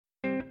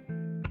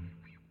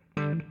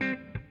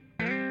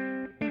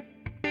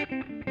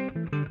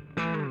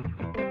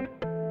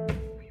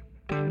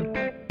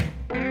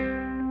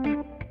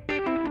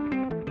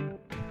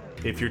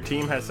if your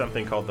team has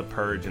something called the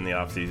Purge in the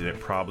offseason, it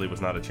probably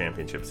was not a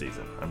championship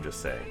season. I'm just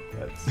saying.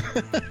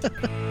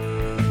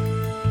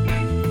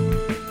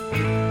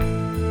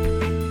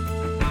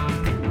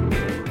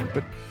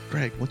 But,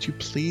 Greg, won't you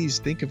please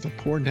think of the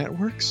poor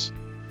networks?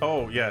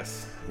 Oh,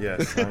 yes.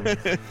 I'm sorry.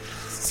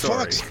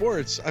 Fox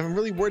Sports. I'm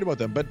really worried about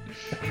them, but...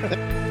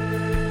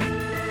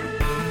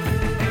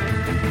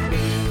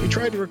 We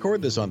tried to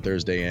record this on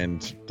Thursday,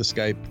 and the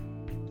Skype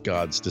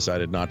gods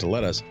decided not to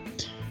let us.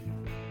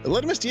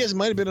 Diaz Diaz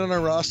might have been on our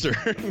roster.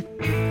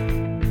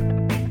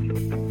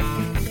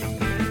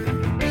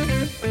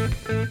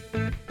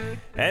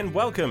 And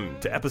welcome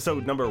to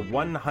episode number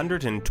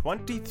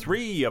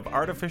 123 of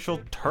Artificial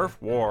Turf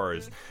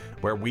Wars,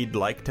 where we'd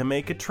like to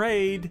make a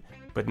trade,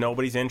 but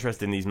nobody's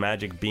interested in these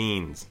magic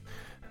beans.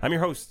 I'm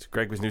your host,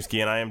 Greg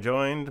Wisniewski, and I am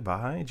joined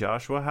by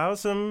Joshua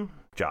Howsam.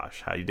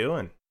 Josh, how you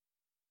doing?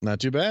 Not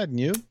too bad, and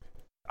you?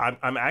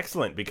 I'm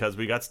excellent because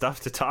we got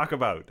stuff to talk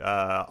about.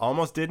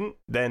 Almost didn't,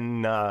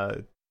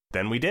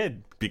 then we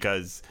did,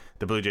 because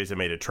the Blue Jays have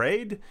made a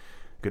trade.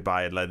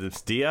 Goodbye,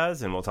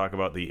 Diaz, and we'll talk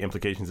about the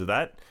implications of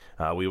that.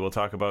 We will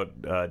talk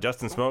about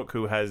Justin Smoak,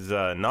 who has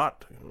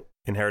not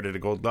inherited a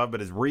Gold Glove,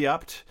 but is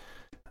re-upped,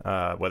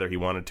 whether he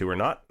wanted to or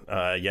not.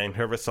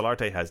 Yangervis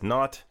Solarte has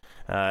not.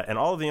 And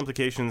all of the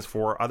implications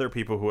for other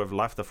people who have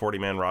left the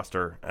 40-man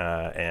roster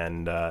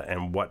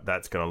and what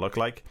that's going to look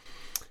like.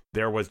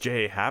 There was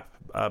J.A. Happ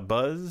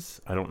buzz.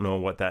 I don't know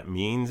what that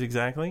means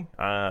exactly.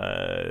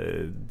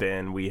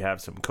 Then we have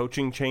some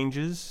coaching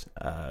changes.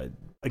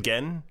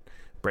 Again,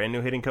 brand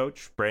new hitting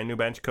coach, brand new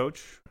bench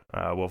coach.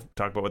 We'll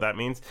talk about what that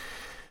means.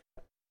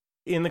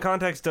 In the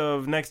context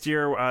of next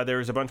year,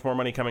 there's a bunch more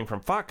money coming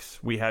from Fox.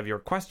 We have your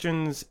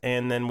questions,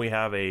 and then we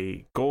have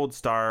a gold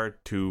star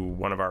to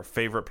one of our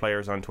favorite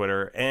players on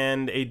Twitter,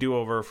 and a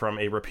do-over from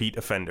a repeat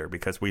offender,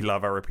 because we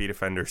love our repeat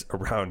offenders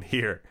around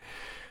here.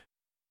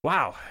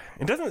 Wow,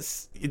 it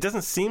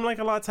doesn't seem like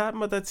a lot's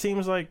happened, but that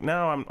seems like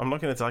now I'm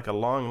looking at like a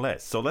long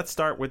list. So let's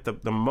start with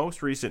the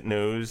most recent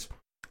news.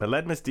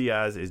 Diaz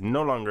Diaz is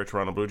no longer a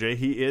Toronto Blue Jay.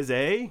 He is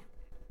a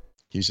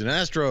Houston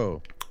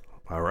Astro.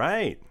 All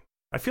right.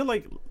 I feel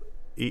like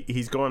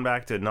he's going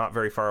back to not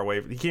very far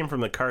away. He came from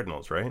the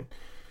Cardinals, right?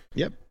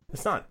 Yep.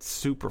 It's not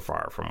super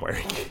far from where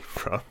he came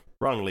from.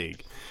 Wrong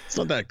league. It's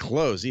not that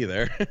close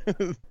either.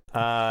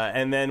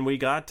 And then we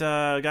got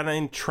a guy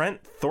named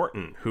Trent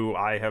Thornton, who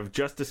I have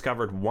just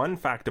discovered one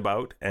fact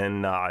about,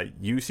 and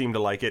you seem to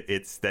like it.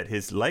 It's that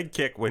his leg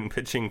kick when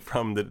pitching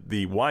from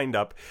the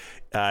windup,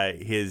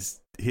 his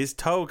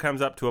toe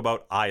comes up to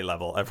about eye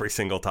level every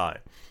single time.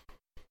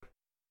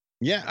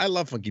 Yeah, I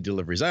love funky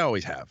deliveries. I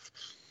always have.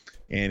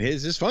 And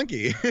his is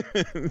funky.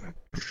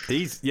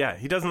 He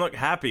doesn't look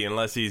happy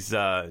unless he's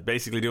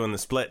basically doing the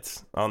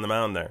splits on the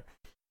mound there.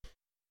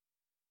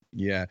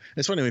 Yeah,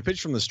 it's funny. When he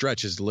pitched from the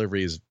stretch, his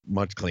delivery is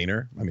much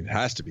cleaner. I mean, it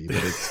has to be, but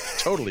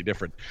it's totally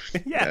different.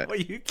 Yeah, well,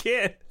 you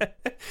can't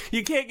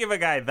give a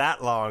guy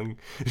that long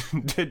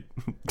to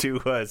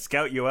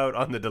scout you out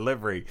on the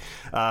delivery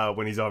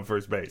when he's on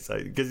first base,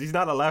 because he's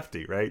not a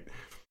lefty, right?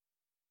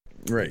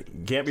 Right.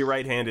 You can't be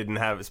right-handed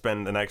and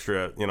spend an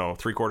extra,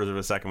 3/4 of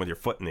a second with your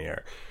foot in the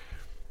air.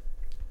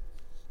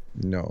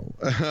 No,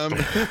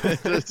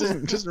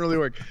 it doesn't really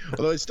work.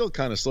 Although it's still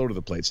kind of slow to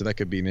the plate, so that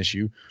could be an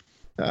issue.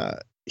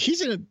 He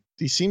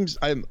seems.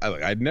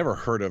 I'd never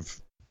heard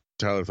of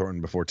Tyler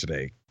Thornton before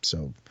today,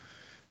 so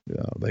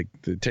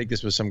to take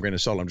this with some grain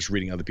of salt. I'm just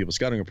reading other people's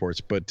scouting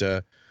reports, but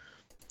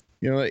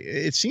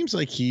it seems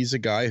like he's a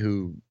guy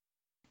who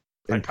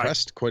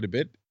impressed quite a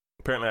bit.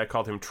 Apparently, I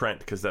called him Trent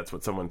because that's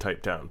what someone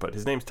typed down, but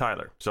his name's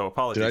Tyler. So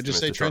apologies. Did I just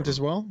say Trent as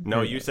well?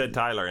 No, you said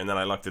Tyler, and then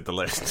I looked at the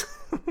list.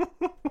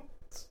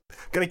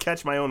 Gonna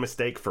catch my own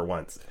mistake for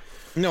once.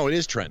 No, it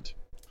is Trent.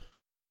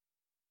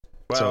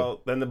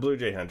 Well, then the Blue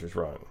Jay Hunter's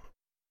wrong.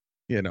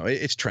 Yeah, no,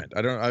 it's Trent.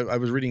 I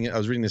was reading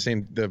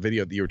the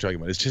video that you were talking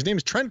about. His name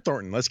is Trent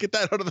Thornton. Let's get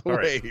that out of the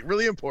way. Right.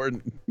 Really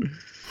important.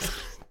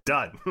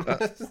 Done.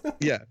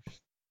 Yeah,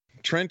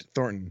 Trent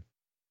Thornton,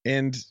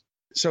 and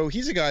so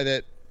he's a guy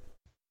that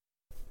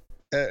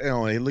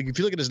if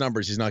you look at his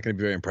numbers, he's not going to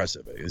be very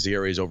impressive. His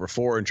ERA is over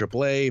 4 in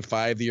AAA,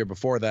 5 the year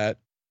before that,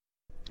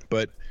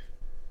 but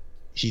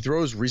he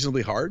throws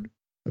reasonably hard.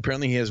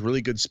 Apparently, he has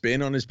really good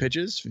spin on his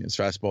pitches. His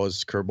fastball,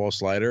 his curveball,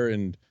 slider,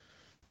 and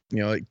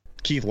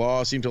Keith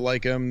Law seemed to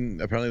like him.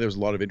 Apparently, there was a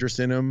lot of interest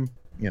in him.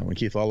 When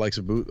Keith Law likes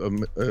a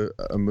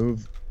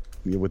move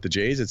with the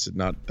Jays, it's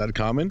not that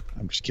common.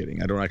 I'm just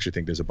kidding. I don't actually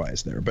think there's a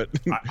bias there, but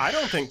I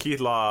don't think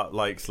Keith Law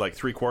likes like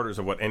 3/4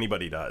 of what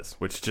anybody does,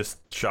 which just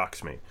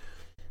shocks me.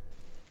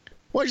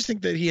 Well, I just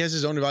think that he has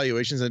his own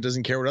evaluations and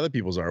doesn't care what other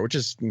people's are, which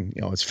is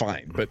it's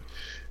fine. But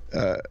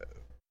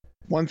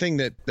one thing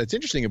that's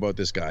interesting about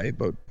this guy,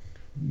 about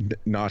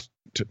not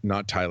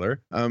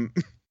Tyler,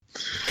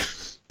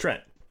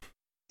 Trent.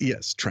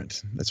 Yes,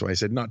 Trent. That's why I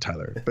said not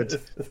Tyler. But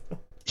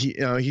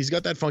he's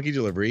got that funky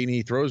delivery, and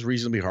he throws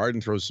reasonably hard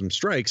and throws some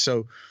strikes.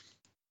 So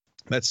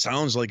that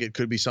sounds like it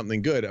could be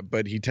something good.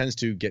 But he tends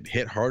to get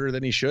hit harder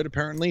than he should,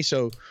 apparently.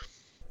 So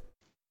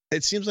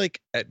it seems like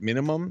at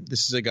minimum,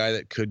 this is a guy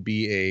that could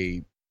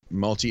be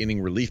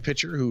multi-inning relief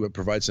pitcher who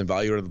provides some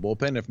value out of the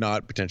bullpen, if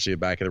not potentially a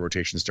back of the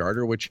rotation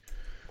starter, which,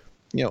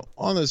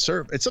 on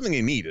the it's something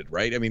they needed,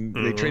 right? I mean,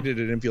 they traded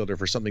an infielder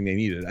for something they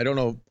needed. I don't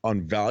know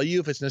on value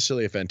if it's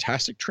necessarily a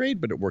fantastic trade,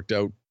 but it worked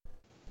out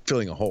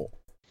filling a hole.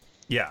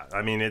 Yeah,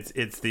 I mean,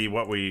 it's the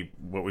what we've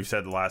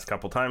said the last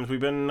couple times we've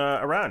been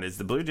around is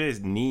the Blue Jays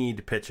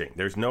need pitching.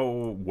 There's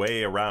no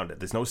way around it.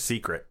 There's no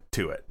secret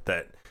to it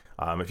that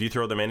if you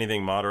throw them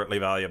anything moderately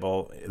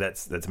valuable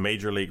that's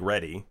major league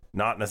ready,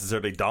 not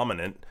necessarily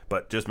dominant,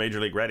 but just major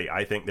league ready,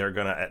 I think they're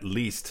going to at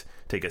least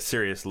take a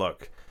serious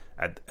look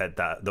at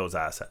those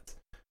assets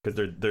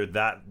because they're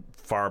that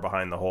far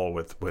behind the hole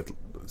with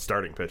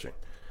starting pitching.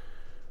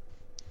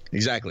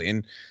 Exactly.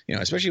 And,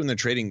 especially when they're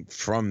trading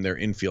from their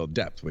infield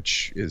depth,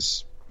 which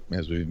is,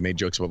 as we've made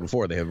jokes about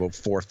before, they have about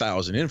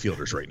 4,000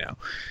 infielders right now.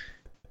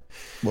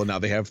 Well, now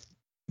they have,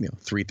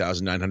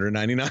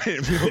 3,999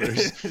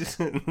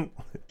 infielders.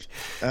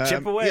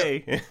 Chip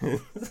away.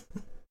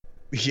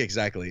 Yeah,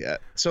 exactly.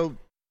 So,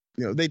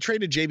 they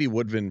traded J.B.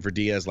 Woodman for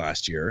Diaz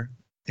last year,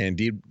 and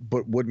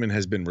Woodman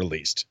has been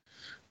released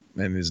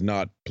and is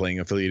not playing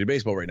affiliated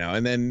baseball right now.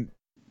 And then,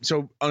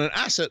 so on an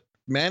asset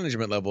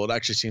management level, it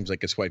actually seems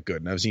like it's quite good.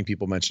 And I've seen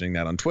people mentioning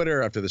that on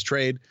Twitter after this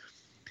trade.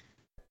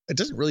 It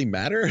doesn't really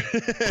matter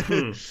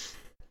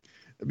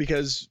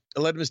because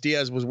Aledmus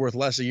Diaz was worth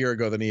less a year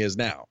ago than he is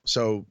now.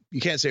 So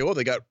you can't say,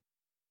 they got,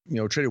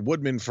 traded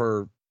Woodman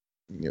for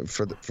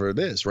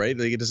this, right?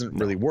 Like, it doesn't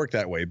really work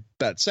that way.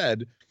 That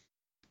said,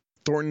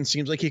 Thornton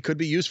seems like he could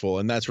be useful,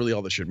 and that's really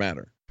all that should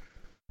matter.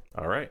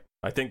 All right.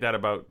 I think that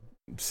about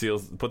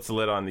puts the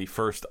lid on the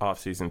first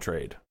offseason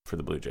trade for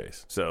the Blue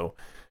Jays. So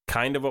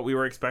kind of what we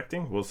were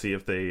expecting. We'll see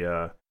if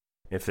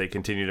they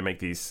continue to make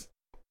these,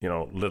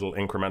 little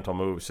incremental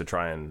moves to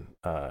try and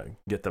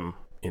get them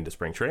into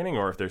spring training,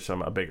 or if there's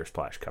a bigger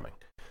splash coming.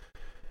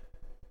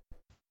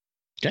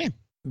 Okay.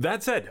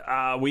 That said,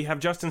 we have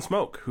Justin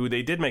Smoke, who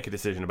they did make a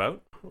decision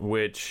about,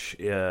 which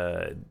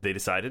they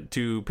decided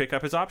to pick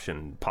up his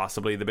option,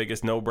 possibly the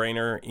biggest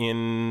no-brainer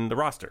in the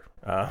roster.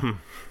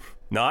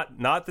 Not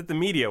that the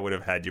media would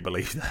have had you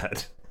believe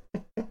that.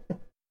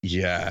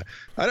 Yeah,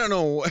 I don't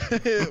know.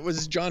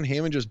 Was John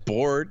Heyman just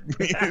bored?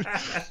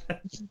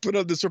 Put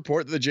out this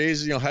report that the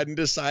Jays, hadn't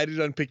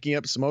decided on picking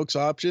up Smoke's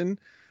option.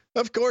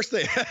 Of course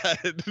they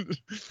had.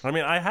 I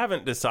mean, I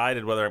haven't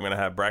decided whether I'm going to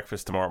have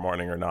breakfast tomorrow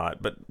morning or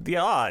not, but the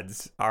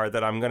odds are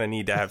that I'm going to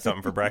need to have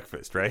something for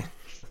breakfast, right?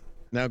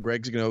 Now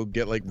Greg's going to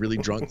get really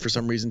drunk for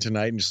some reason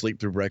tonight and just sleep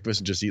through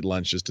breakfast and just eat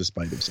lunch just to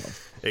spite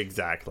himself.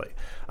 Exactly.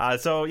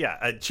 So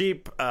yeah,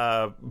 cheap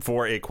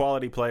for a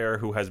quality player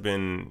who has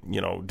been,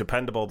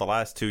 dependable the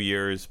last 2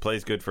 years,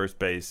 plays good first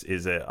base,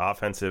 is an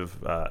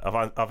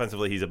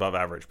offensively he's above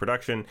average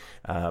production.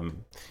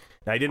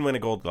 Now, he didn't win a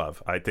Gold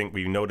Glove. I think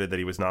we noted that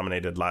he was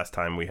nominated last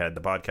time we had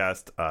the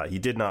podcast. He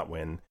did not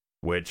win,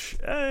 which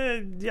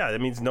that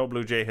means no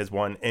Blue Jay has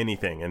won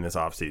anything in this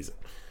offseason.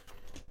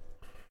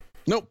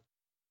 Nope.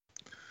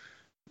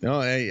 No,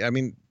 I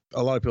mean,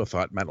 a lot of people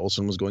thought Matt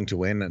Olson was going to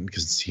win, and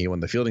because he won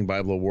the Fielding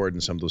Bible Award,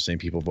 and some of those same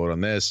people vote on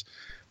this.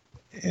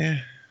 Yeah,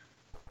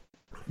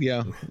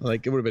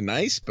 it would have been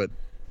nice, but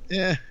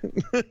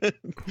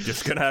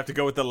just gonna have to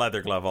go with the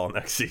leather glove all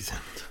next season.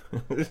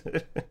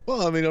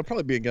 Well, I mean, it'll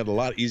probably get a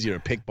lot easier to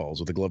pick balls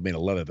with a glove made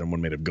of leather than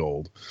one made of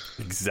gold.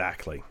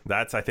 Exactly.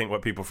 That's, I think,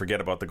 what people forget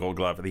about the Gold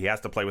Glove. He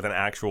has to play with an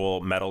actual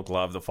metal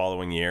glove the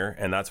following year,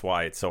 and that's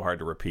why it's so hard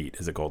to repeat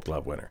as a Gold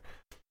Glove winner.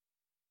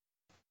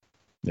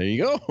 There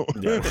you go.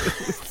 Yeah.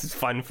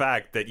 Fun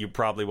fact that you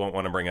probably won't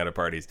want to bring out at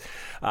parties.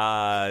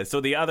 So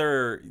the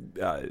other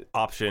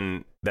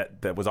option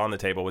that was on the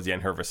table was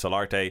Yangervis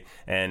Solarte,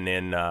 and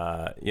in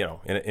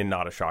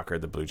not a shocker,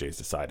 the Blue Jays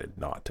decided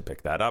not to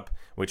pick that up,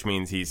 which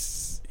means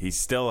he's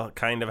still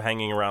kind of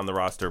hanging around the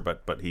roster,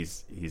 but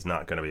he's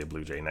not going to be a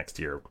Blue Jay next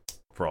year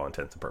for all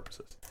intents and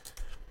purposes.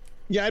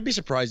 Yeah, I'd be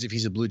surprised if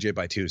he's a Blue Jay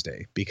by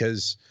Tuesday,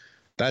 because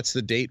that's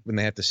the date when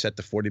they have to set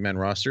the 40-man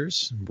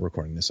rosters. We're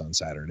recording this on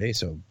Saturday,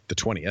 so the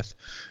 20th.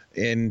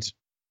 And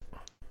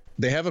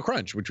they have a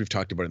crunch, which we've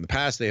talked about in the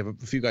past. They have a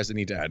few guys that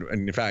need to add.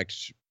 And in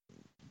fact,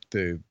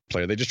 the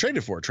player they just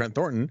traded for, Trent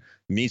Thornton,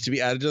 needs to be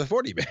added to the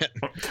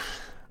 40-man.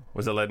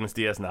 Was Aledmus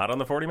Diaz not on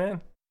the 40-man?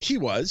 He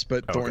was,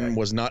 but okay. Thornton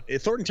was not.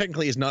 Thornton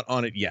technically is not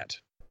on it yet.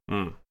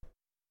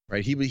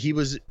 Right? He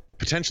was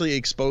potentially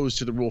exposed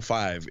to the Rule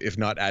 5, if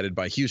not added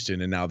by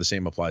Houston, and now the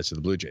same applies to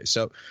the Blue Jays.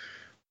 So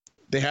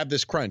they have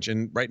this crunch,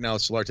 and right now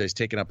Solarte's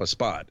taken up a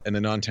spot, and the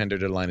non-tender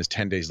deadline is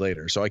 10 days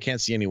later. So I can't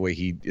see any way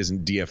he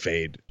isn't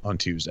DFA'd on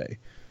Tuesday.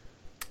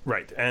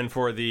 Right, and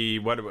for I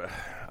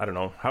don't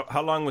know,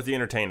 how long was he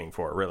entertaining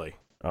for, really,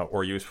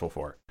 or useful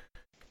for?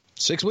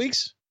 6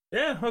 weeks?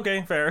 Yeah,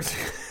 okay, fair.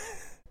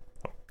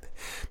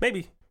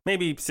 maybe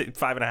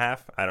 5.5.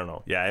 I don't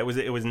know. Yeah,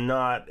 it was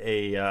not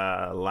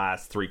a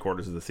last 3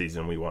 quarters of the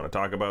season we want to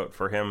talk about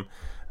for him.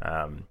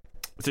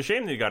 It's a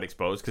shame that he got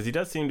exposed, because he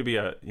does seem to be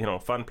a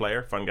fun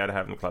player, fun guy to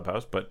have in the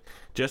clubhouse, but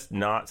just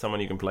not someone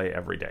you can play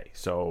every day.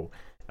 So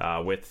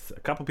with a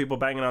couple people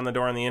banging on the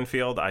door in the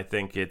infield, I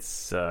think it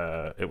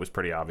was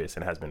pretty obvious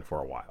and has been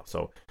for a while.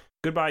 So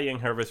goodbye,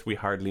 Yangervis. We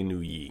hardly knew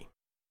ye.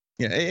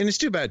 Yeah, and it's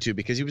too bad too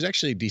because he was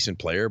actually a decent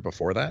player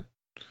before that.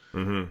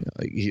 Mm-hmm.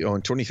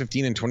 In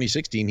 2015 and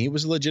 2016, he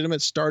was a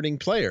legitimate starting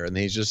player, and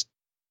he's just,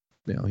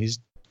 he's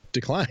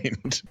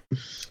declined.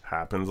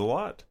 Happens a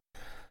lot.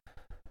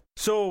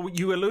 So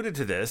you alluded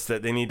to this,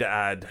 that they need to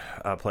add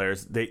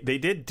players. They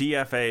did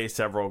DFA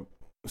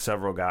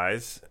several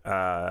guys.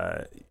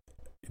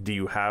 Do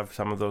you have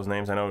some of those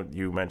names? I know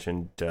you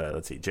mentioned,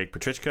 let's see, Jake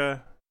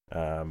Petrichka,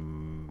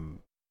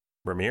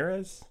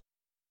 Ramirez.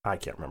 I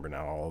can't remember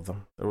now all of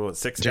them. There were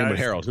 6 Jalen guys.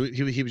 Harold,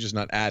 he was just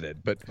not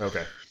added. But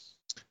Okay.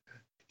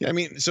 Yeah, I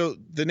mean, so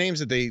the names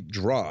that they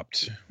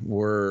dropped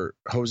were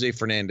Jose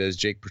Fernandez,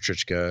 Jake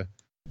Petrichka,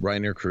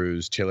 Reiner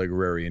Cruz, Taylor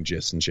Guerrero, and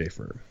Jason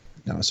Schaefer.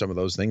 Now, some of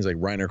those things, like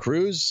Reiner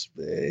Cruz,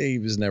 he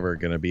was never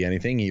going to be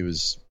anything. He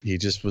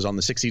just was on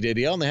the 60-day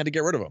DL, and they had to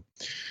get rid of him.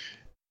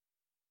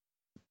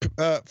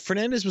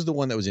 Fernandez was the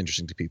one that was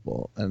interesting to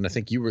people, and I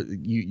think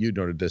you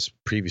noted this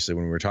previously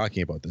when we were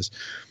talking about this.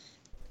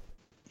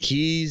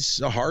 He's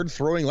a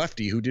hard-throwing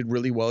lefty who did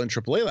really well in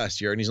AAA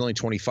last year, and he's only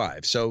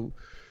 25. So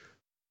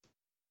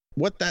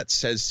what that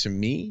says to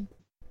me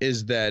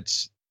is that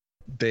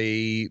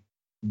they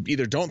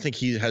either don't think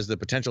he has the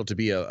potential to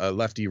be a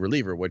lefty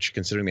reliever, which,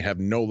 considering they have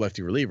no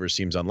lefty relievers,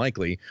 seems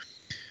unlikely.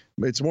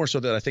 It's more so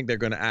that I think they're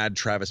going to add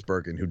Travis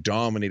Bergen, who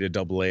dominated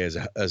AA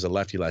as a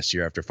lefty last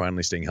year after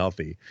finally staying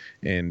healthy,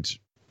 and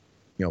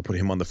put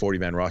him on the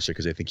 40-man roster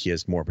because I think he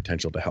has more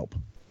potential to help.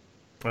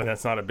 And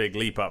that's not a big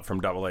leap up from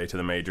AA to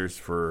the majors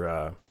for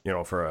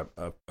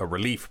a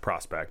relief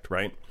prospect,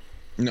 right?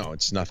 No,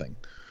 it's nothing.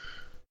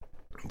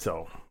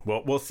 So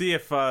we'll see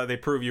if they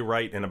prove you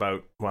right in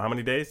about, how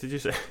many days did you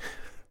say?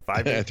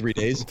 5 days? 3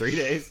 days. 3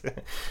 days.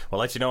 We'll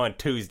let you know on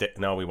Tuesday.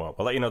 No, we won't.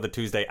 We'll let you know the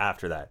Tuesday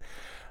after that.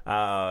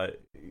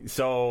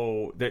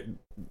 So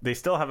they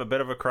still have a bit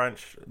of a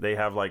crunch. They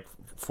have like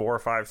 4 or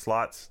 5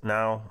 slots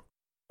now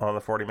on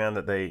the 40-man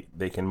that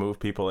they can move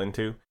people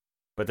into.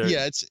 But Go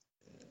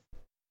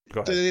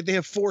ahead. They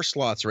have 4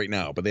 slots right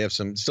now, but they have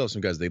still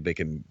some guys they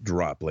can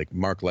drop, like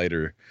Mark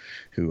Leiter,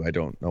 who I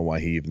don't know why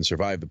he even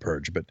survived the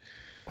purge,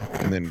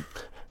 and then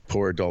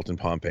poor Dalton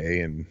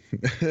Pompey and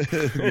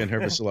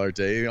Hervé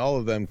Solarte, all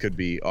of them could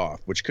be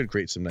off, which could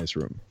create some nice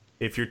room.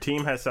 If your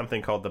team has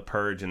something called the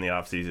purge in the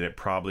offseason, it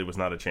probably was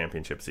not a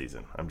championship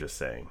season. I'm just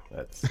saying.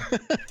 That's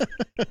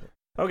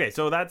okay.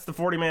 So that's the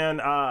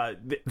 40-man.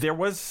 There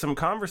was some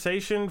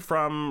conversation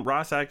from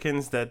Ross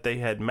Atkins that they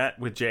had met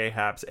with Jay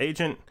Happ's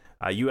agent.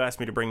 You asked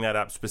me to bring that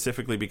up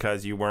specifically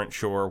because you weren't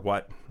sure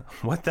what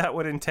that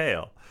would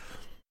entail.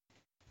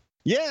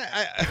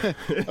 Yeah,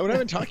 when I've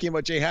been talking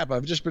about Jay Happ,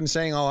 I've just been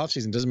saying all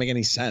offseason it doesn't make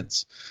any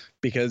sense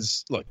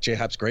because, look, Jay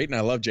Happ's great, and I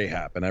love Jay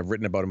Happ, and I've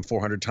written about him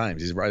 400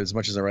 times. He's right as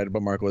much as I write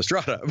about Marco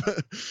Estrada.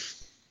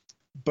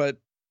 But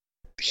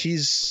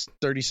he's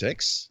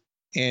 36,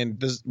 and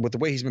with the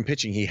way he's been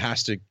pitching, he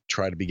has to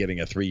try to be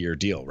getting a 3-year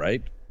deal,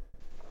 right?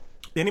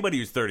 Anybody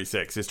who's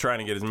 36 is trying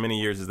to get as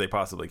many years as they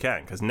possibly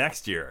can because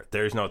next year,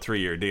 there's no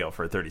 3-year deal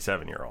for a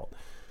 37-year-old.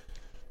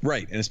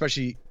 Right, and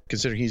especially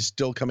considering he's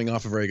still coming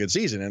off a very good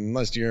season, and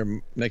next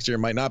year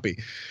might not be.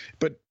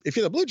 But if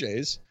you're the Blue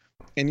Jays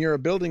and you're a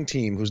building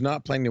team who's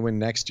not planning to win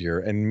next year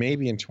and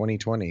maybe in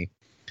 2020,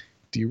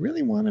 do you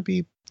really want to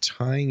be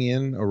tying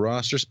in a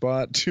roster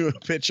spot to a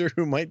pitcher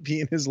who might be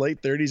in his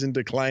late 30s and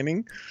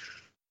declining?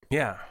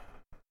 Yeah.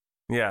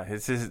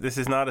 This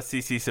is not a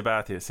CC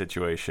Sabathia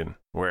situation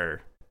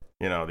where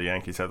the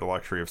Yankees have the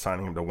luxury of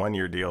signing him to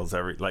 1-year deals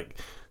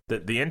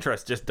the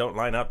interests just don't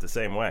line up the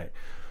same way.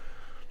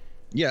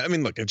 Yeah, I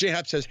mean, look, if Jay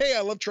Happ says, hey,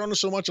 I love Toronto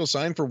so much, I'll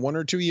sign for 1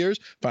 or 2 years,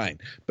 fine.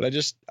 But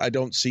I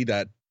don't see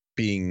that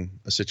being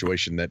a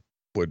situation that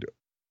would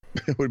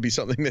be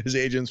something that his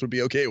agents would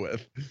be okay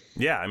with.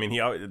 Yeah, I mean,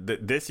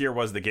 this year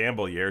was the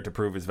gamble year to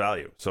prove his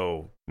value.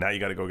 So now you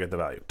got to go get the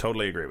value.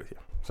 Totally agree with you.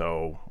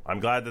 So I'm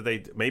glad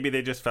that maybe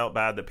they just felt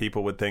bad that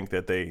people would think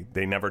that they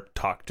never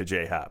talked to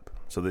Jay Happ.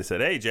 So they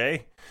said, hey,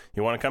 Jay,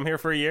 you want to come here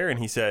for a year? And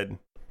he said,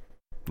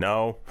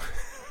 no.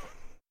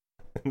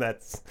 Now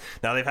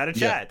they've had a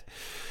chat.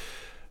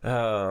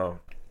 Yeah.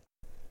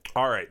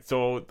 All right.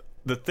 So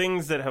the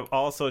things that have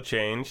also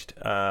changed,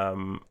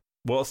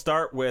 we'll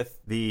start with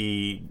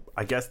the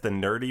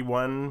nerdy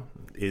one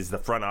is the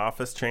front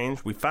office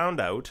change. We found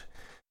out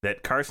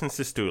that Carson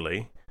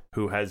Sestouli,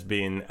 who has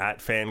been at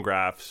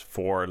Fangraphs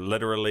for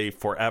literally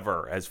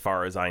forever, as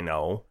far as I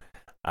know,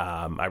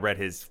 I read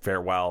his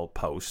farewell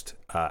post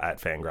at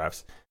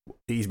Fangraphs.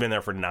 He's been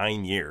there for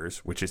 9 years,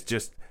 which is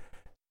just,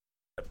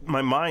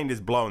 my mind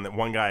is blown that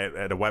one guy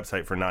at a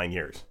website for 9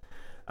 years.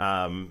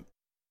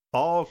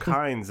 All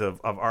kinds of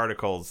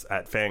articles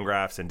at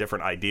Fangraphs and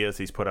different ideas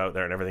he's put out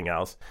there and everything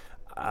else.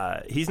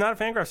 He's not at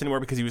Fangraphs anymore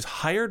because he was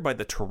hired by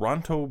the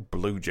Toronto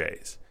Blue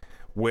Jays,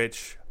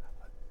 which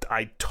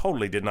I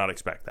totally did not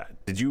expect that.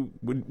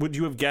 Would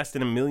you have guessed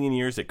in a million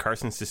years that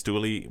Carson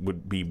Sestouli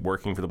would be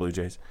working for the Blue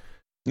Jays?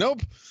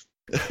 Nope.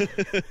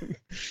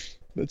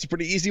 That's a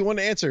pretty easy one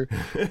to answer.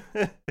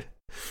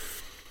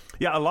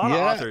 Yeah, a lot of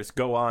authors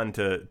go on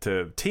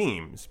to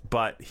teams,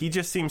 but he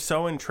just seems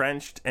so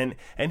entrenched, and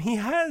he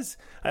has,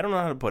 I don't know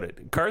how to put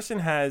it, Carson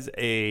has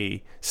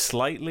a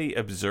slightly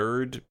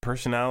absurd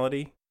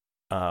personality,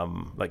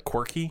 like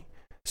quirky.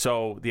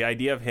 So the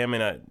idea of him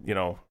in a,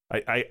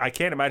 I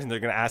can't imagine they're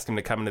going to ask him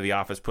to come into the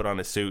office, put on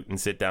a suit, and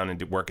sit down and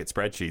work at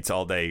spreadsheets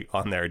all day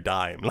on their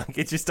dime. Like,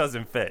 it just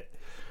doesn't fit.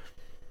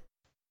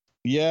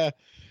 Yeah.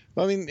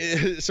 I mean,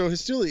 so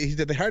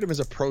they hired him as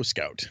a pro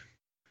scout.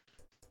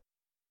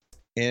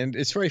 And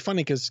it's very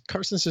funny because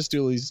Carson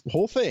Sestooli's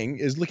whole thing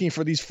is looking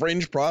for these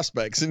fringe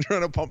prospects and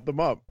trying to pump them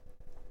up.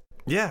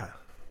 Yeah.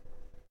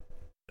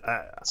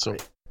 I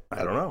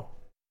don't know.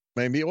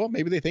 Maybe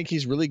they think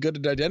he's really good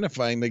at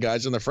identifying the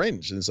guys on the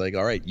fringe. And it's like,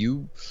 all right,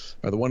 you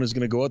are the one who's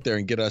going to go out there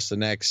and get us the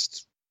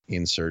next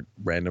insert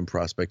random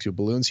prospect who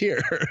balloons here.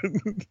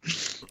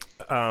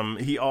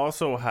 He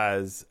also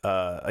has,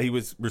 he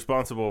was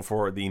responsible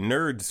for the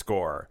nerd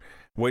score,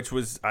 which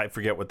was, I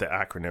forget what the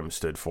acronym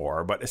stood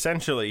for, but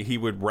essentially he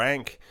would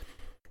rank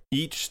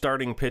each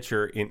starting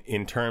pitcher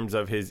in terms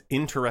of his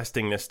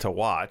interestingness to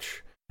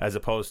watch, as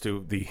opposed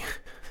to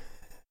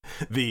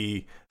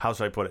the how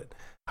should I put it,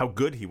 how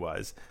good he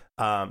was.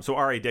 So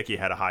R.A. Dickey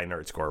had a high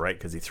nerd score, right?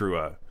 Because he threw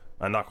a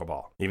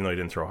knuckleball, even though he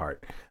didn't throw hard.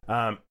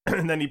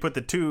 And then he put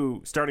the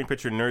two starting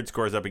pitcher nerd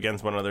scores up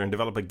against one another and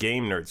develop a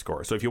game nerd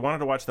score. So if you wanted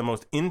to watch the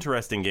most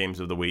interesting games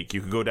of the week,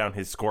 you could go down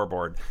his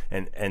scoreboard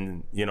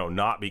and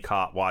not be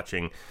caught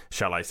watching,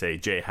 shall I say,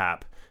 J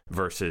Happ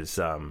versus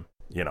some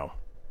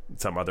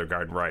other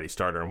garden variety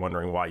starter and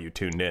wondering why you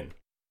tuned in.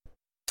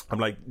 I'm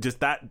like,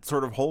 just that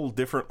sort of whole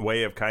different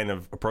way of kind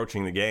of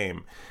approaching the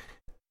game.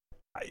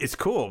 It's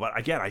cool, but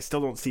again, I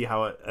still don't see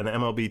how an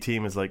MLB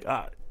team is like,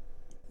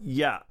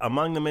 yeah,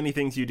 among the many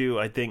things you do,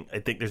 I think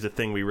there's a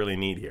thing we really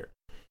need here.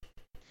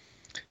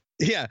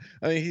 Yeah,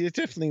 I mean, it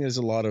definitely there's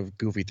a lot of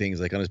goofy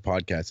things, like on his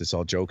podcast, it's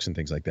all jokes and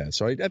things like that.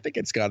 So I think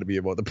it's got to be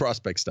about the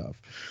prospect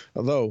stuff.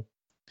 Although,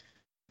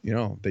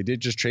 they did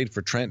just trade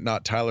for Trent,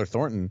 not Tyler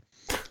Thornton,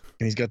 and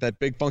he's got that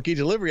big funky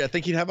delivery. I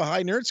think he'd have a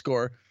high nerd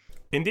score.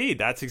 Indeed,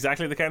 that's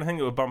exactly the kind of thing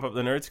that would bump up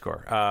the nerd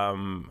score.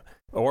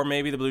 Or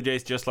maybe the Blue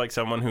Jays just like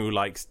someone who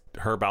likes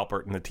Herb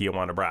Alpert and the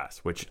Tijuana Brass,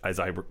 which, as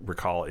I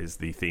recall, is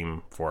the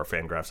theme for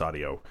Fangraphs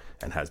Audio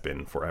and has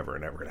been forever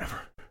and ever and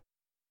ever.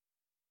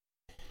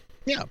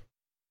 Yeah.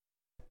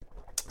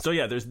 So,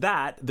 yeah, there's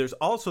that. There's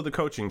also the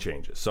coaching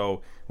changes.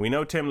 So we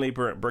know Tim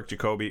Leeper and Brooke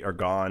Jacoby are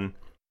gone.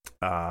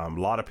 A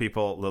lot of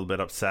people a little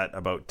bit upset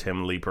about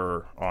Tim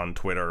Leeper on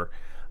Twitter.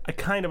 I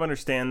kind of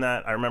understand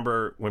that. I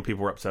remember when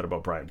people were upset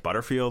about Brian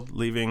Butterfield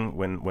leaving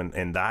when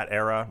in that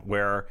era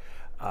where...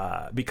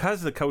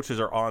 because the coaches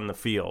are on the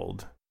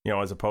field,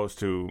 as opposed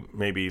to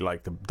maybe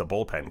like the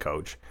bullpen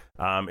coach,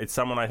 it's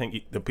someone I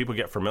think the people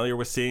get familiar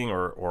with seeing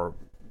or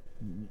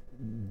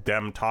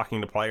them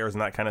talking to players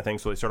and that kind of thing,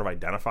 so they sort of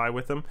identify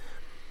with them.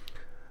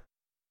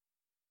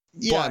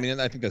 Yeah, I mean,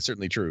 I think that's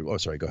certainly true. Oh,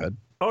 sorry, go ahead.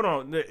 Oh,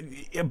 no,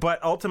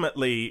 but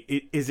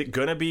ultimately, is it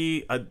going to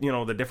be,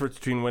 the difference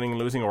between winning and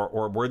losing,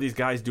 or were these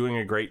guys doing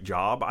a great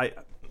job?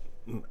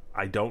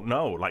 I don't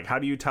know. Like, how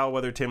do you tell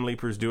whether Tim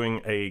Leeper's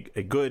doing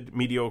a good,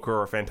 mediocre,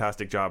 or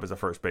fantastic job as a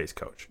first base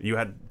coach? You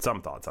had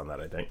some thoughts on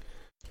that, I think.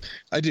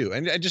 I do.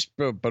 And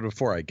but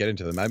before I get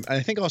into them,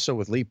 I think also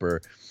with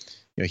Leeper,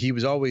 he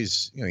was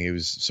always, he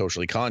was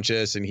socially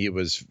conscious, and he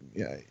was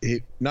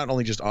he not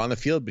only just on the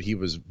field, but he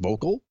was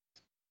vocal.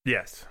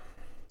 Yes.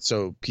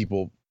 So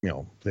people,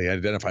 they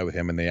identify with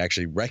him and they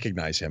actually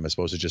recognize him, as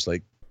opposed to just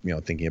like,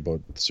 thinking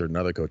about certain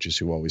other coaches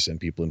who always send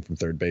people in from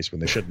third base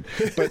when they shouldn't.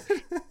 But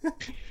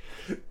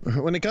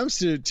when it comes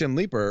to Tim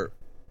Leeper,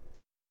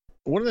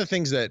 one of the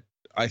things that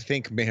I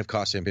think may have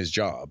cost him his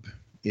job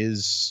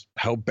is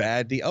how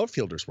bad the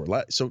outfielders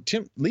were. So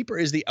Tim Leeper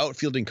is the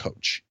outfielding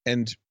coach,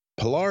 and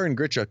Pilar and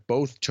Grichuk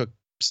both took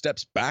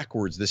steps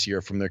backwards this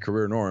year from their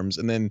career norms.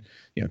 And then,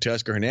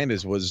 Teoscar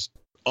Hernandez was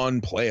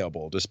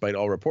unplayable, despite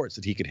all reports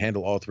that he could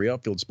handle all three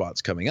outfield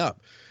spots coming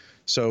up.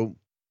 So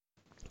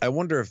I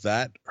wonder if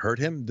that hurt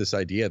him, this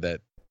idea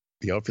that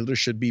the outfielders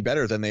should be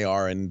better than they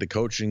are, and the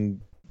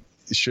coaching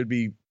should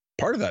be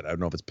part of that. I don't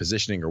know if it's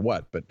positioning or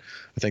what, but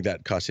I think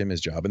that cost him his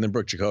job. And then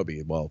Brooke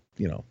Jacoby,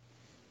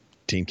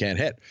 team can't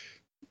hit.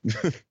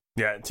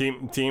 Yeah,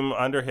 team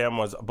under him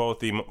was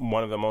both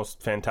one of the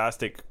most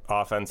fantastic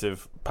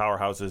offensive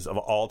powerhouses of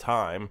all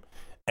time,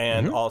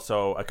 and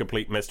also a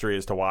complete mystery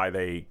as to why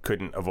they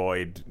couldn't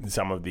avoid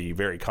some of the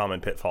very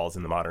common pitfalls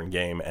in the modern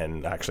game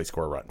and actually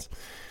score runs.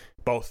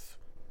 Both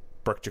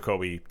Brooke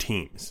Jacoby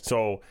teams.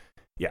 So,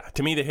 yeah,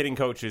 to me, the hitting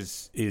coach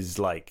is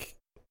like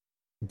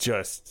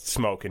just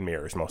smoke and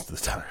mirrors most of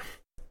the time.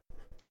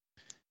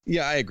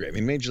 Yeah, I agree. I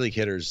mean, major league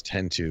hitters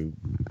tend to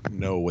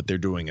know what they're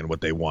doing and what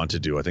they want to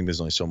do. I think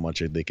there's only so much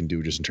they can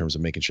do just in terms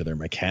of making sure their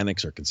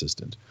mechanics are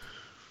consistent.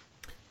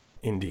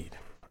 Indeed.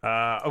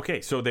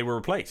 Okay, so they were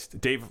replaced.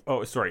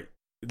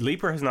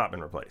 Leeper has not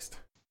been replaced.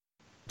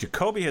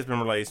 Jacoby has been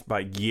replaced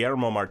by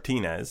Guillermo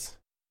Martinez,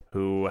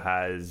 who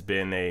has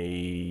been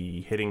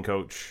a hitting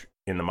coach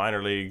in the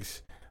minor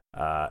leagues,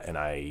 and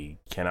I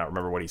cannot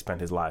remember what he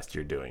spent his last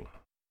year doing.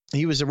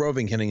 He was a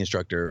roving hitting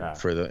instructor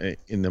for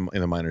in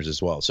the minors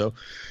as well. So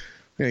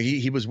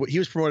he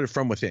was promoted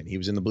from within. He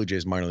was in the Blue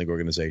Jays minor league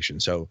organization.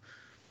 So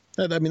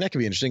I mean, that could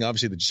be interesting.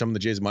 Obviously, some of the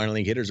Jays minor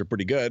league hitters are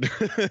pretty good.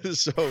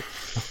 So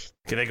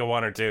can think of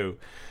one or two.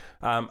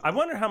 I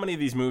wonder how many of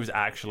these moves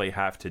actually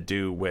have to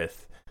do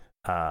with,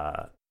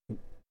 Vlad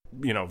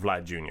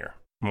Jr.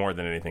 more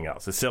than anything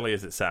else. As silly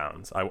as it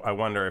sounds, I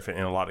wonder if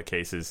in a lot of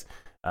cases,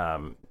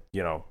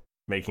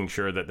 making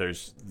sure that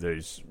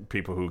there's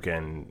people who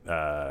can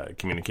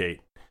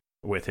communicate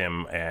with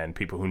him and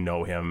people who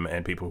know him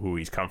and people who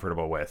he's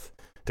comfortable with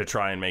to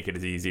try and make it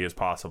as easy as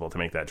possible to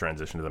make that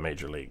transition to the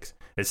major leagues.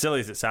 As silly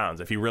as it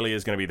sounds, if he really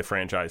is going to be the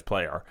franchise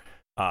player,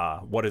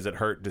 what does it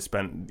hurt to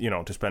spend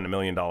 $1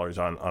 million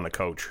on a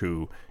coach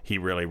who he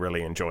really,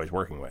 really enjoys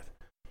working with?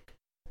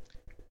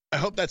 I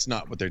hope that's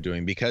not what they're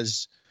doing,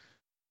 because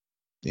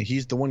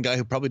he's the one guy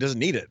who probably doesn't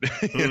need it.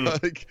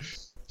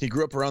 He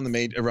grew up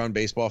around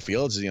baseball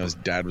fields. His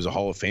dad was a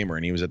Hall of Famer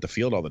and he was at the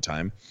field all the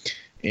time.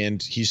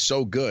 And he's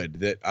so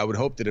good that I would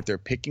hope that if they're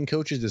picking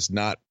coaches, it's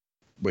not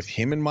with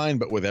him in mind,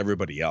 but with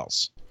everybody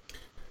else.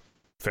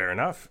 Fair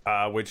enough.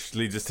 Which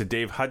leads us to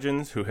Dave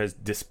Hudgens, who has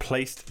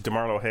displaced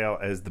DeMarlo Hale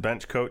as the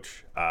bench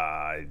coach.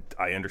 I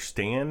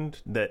understand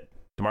that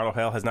DeMarlo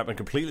Hale has not been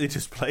completely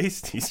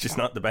displaced. He's just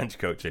not the bench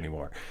coach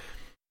anymore.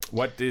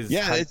 What is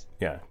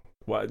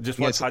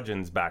what's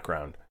Hudgens'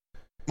 background?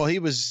 Well, he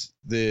was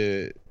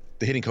the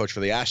hitting coach for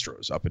the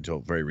Astros up until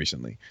very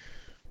recently.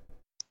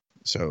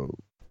 So,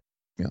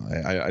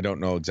 I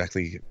don't know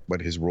exactly what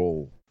his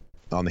role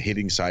on the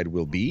hitting side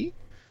will be,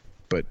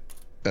 but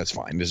that's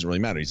fine. It doesn't really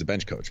matter. He's a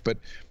bench coach. But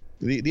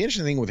the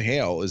interesting thing with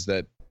Hale is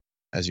that,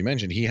 as you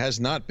mentioned, he has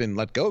not been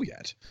let go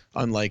yet,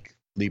 unlike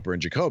Leaper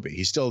and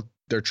Jacoby.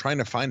 They're trying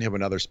to find him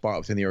another spot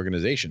within the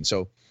organization.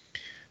 So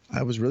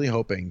I was really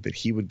hoping that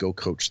he would go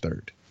coach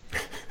third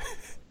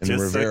and then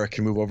Rivera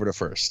can move over to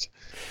first.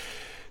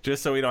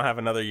 Just so we don't have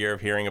another year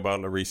of hearing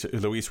about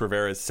Luis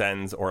Rivera's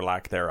sends or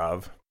lack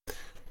thereof.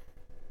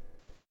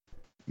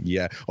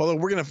 Yeah.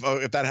 Although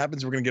if that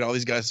happens, we're going to get all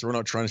these guys throwing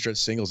out trying to stretch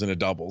singles into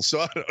doubles.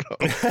 So I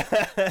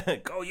don't know.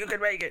 Go, you can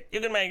make it.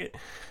 You can make it.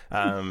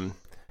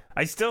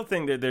 I still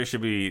think that there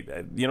should be,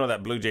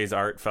 that Blue Jays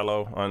art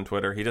fellow on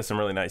Twitter. He does some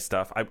really nice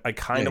stuff. I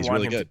kind of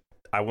want him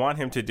I want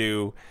him to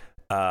do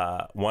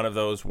one of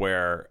those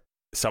where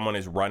someone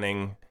is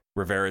running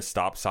Rivera's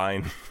stop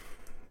sign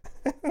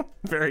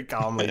very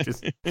calmly,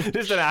 just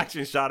an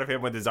action shot of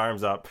him with his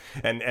arms up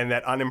and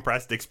that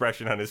unimpressed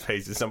expression on his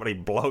face as somebody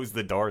blows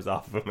the doors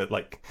off of him at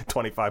like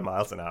 25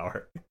 miles an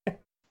hour.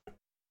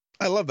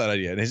 I love that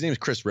idea. And his name is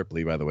Chris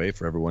Ripley, by the way,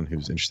 for everyone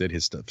who's interested.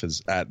 His stuff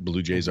is at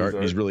Blue Jays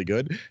Art. He's really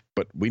good,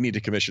 but we need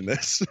to commission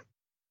this.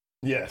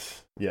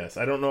 Yes.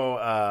 I don't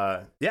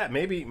know.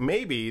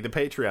 Maybe the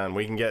Patreon,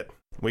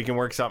 we can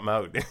work something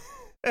out.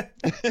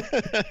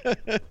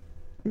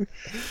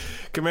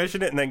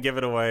 Commission it and then give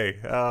it away.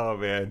 Oh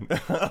man.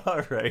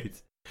 All right.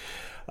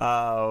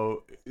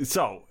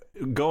 So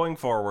going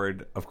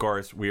forward, of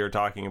course, we are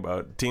talking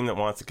about a team that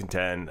wants to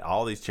contend.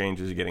 All these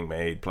changes are getting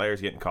made,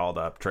 players getting called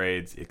up,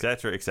 trades,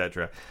 etc.,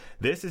 etc.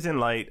 This is in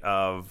light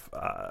of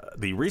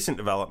the recent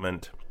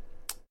development.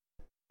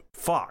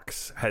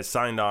 Fox has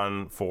signed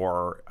on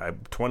for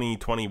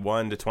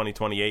 2021 to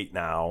 2028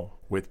 now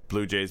with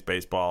Blue Jays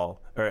baseball,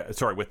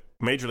 with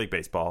Major League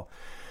Baseball,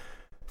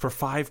 for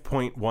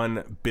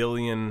 $5.1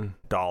 billion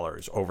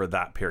over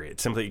that period,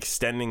 simply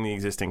extending the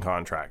existing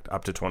contract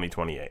up to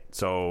 2028.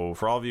 So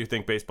for all of you who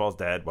think baseball's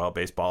dead, well,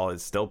 baseball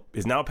is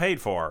now paid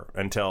for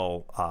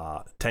until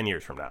 10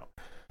 years from now.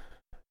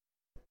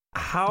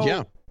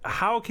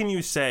 How can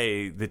you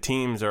say the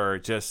teams are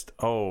just,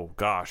 oh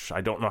gosh,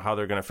 I don't know how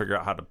they're going to figure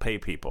out how to pay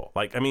people?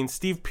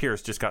 Steve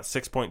Pearce just got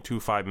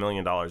 $6.25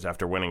 million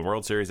after winning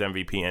World Series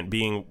MVP and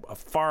being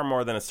far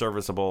more than a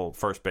serviceable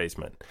first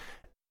baseman.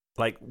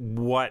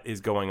 What is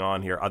going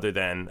on here other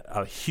than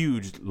a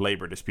huge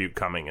labor dispute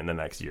coming in the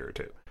next year or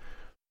two?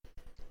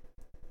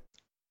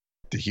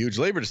 The huge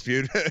labor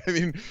dispute.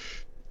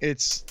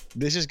 This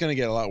is going to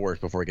get a lot worse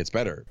before it gets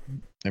better.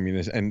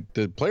 And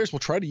the players will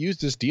try to use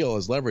this deal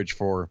as leverage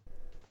for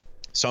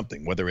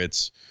something, whether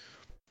it's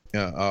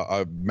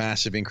a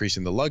massive increase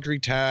in the luxury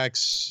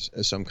tax,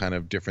 some kind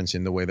of difference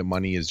in the way the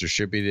money is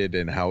distributed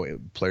and how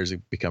players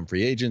become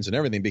free agents and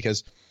everything,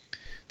 because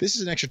this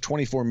is an extra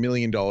 $24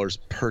 million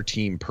per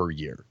team per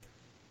year.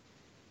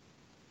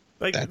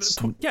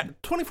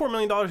 $24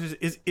 million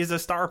is a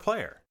star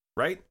player,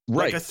 right?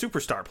 Right. Like a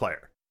superstar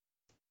player.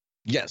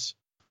 Yes.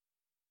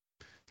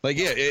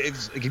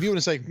 It's if you want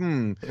to say,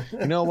 you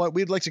know what,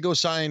 we'd like to go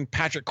sign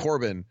Patrick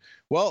Corbin.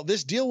 Well,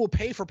 this deal will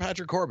pay for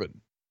Patrick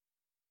Corbin.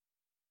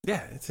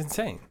 Yeah, it's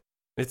insane.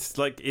 It's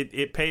like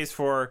it pays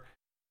for.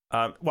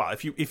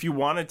 If you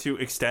wanted to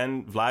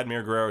extend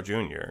Vladimir Guerrero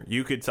Jr.,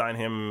 you could sign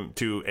him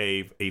to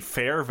a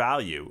fair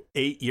value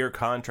 8-year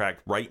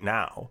contract right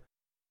now,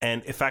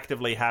 and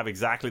effectively have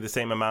exactly the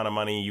same amount of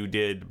money you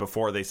did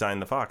before they signed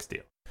the Fox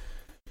deal.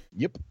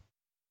 Yep.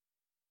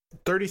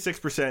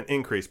 36%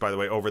 increase, by the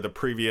way, over the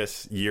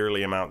previous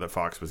yearly amount that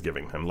Fox was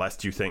giving him,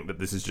 lest you think that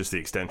this is just the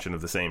extension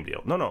of the same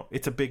deal. No,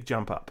 it's a big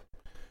jump up.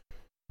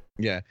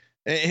 Yeah.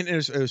 And it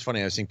was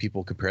funny. I was seeing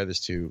people compare this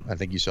to, I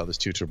think you saw this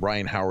too, to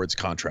Ryan Howard's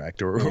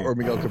contract or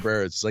Miguel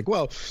Cabrera. It's like,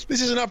 well,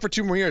 this isn't up for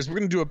 2 more years. We're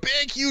going to do a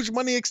big, huge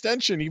money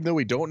extension, even though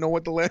we don't know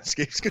what the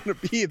landscape's going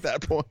to be at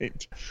that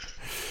point.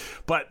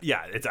 But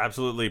yeah, it's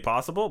absolutely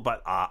possible.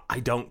 But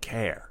I don't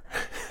care.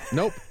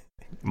 Nope.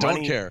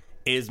 Don't care.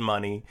 Is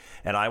money,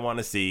 and I want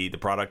to see the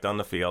product on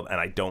the field, and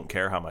I don't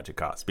care how much it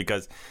costs,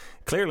 because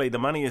clearly the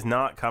money is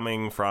not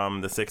coming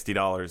from the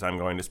 $60 I'm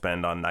going to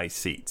spend on nice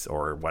seats,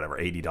 or whatever,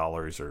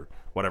 $80 or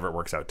whatever it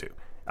works out to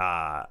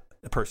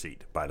per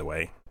seat, by the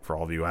way. For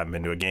all of you who haven't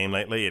been to a game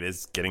lately, it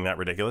is getting that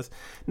ridiculous.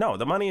 No,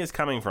 the money is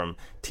coming from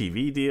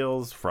TV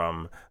deals,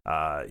 from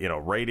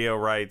radio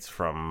rights,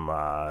 from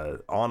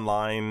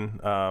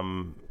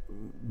online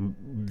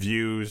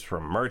views,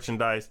 from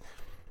merchandise.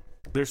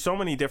 There's so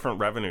many different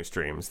revenue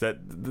streams that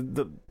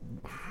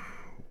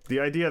the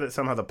idea that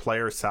somehow the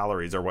players'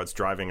 salaries are what's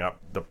driving up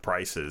the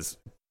prices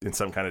in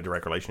some kind of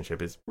direct relationship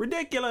is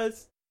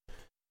ridiculous.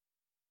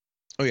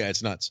 Oh yeah,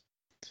 it's nuts.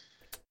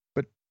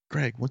 But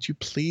Greg, won't you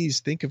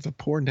please think of the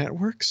poor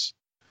networks?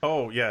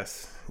 Oh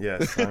yes.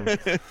 I'm sorry.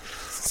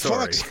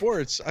 Fox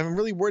Sports. I'm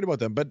really worried about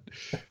them. But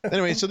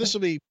anyway, so this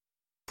will be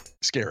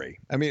scary.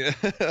 I mean,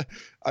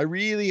 I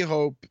really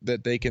hope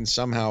that they can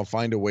somehow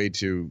find a way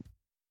to,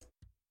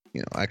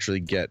 actually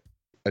get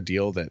a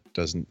deal that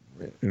doesn't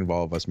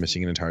involve us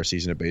missing an entire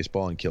season of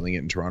baseball and killing it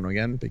in Toronto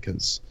again,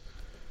 because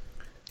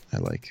I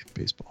like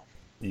baseball.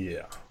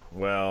 Yeah.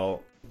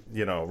 Well,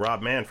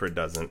 Rob Manfred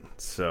doesn't,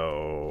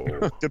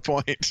 so good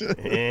point.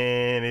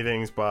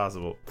 Anything's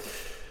possible.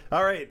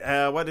 All right.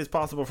 What is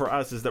possible for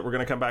us is that we're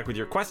going to come back with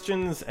your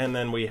questions, and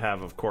then we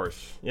have, of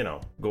course,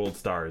 gold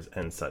stars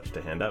and such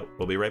to hand out.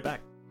 We'll be right back.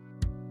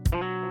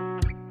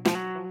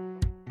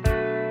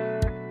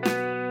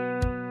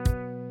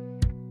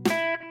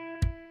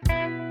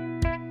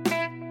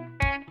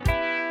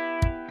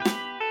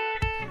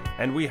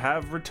 And we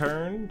have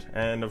returned,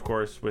 and of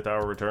course, with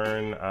our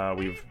return,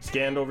 we've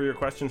scanned over your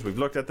questions, we've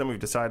looked at them, we've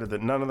decided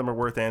that none of them are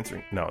worth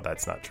answering. No,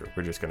 that's not true.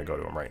 We're just going to go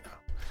to them right now.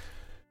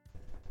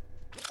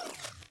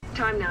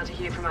 Time now to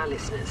hear from our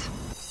listeners.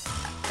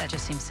 That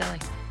just seems silly.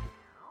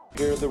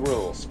 Here are the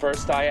rules.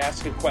 First I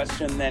ask a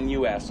question, then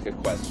you ask a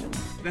question.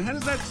 Now how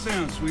does that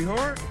sound,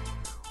 sweetheart?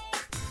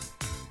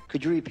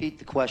 Could you repeat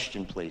the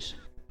question, please?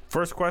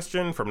 First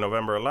question from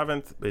November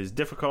 11th is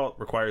difficult,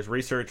 requires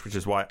research, which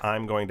is why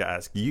I'm going to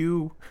ask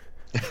you.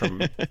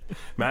 From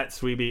Matt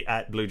Sweeby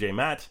at Blue Jay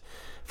Matt.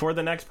 For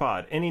the next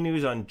pod, any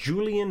news on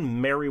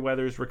Julian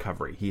Merriweather's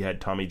recovery? He had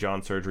Tommy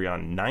John surgery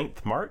on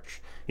 9th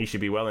March. He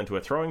should be well into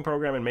a throwing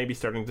program and maybe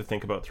starting to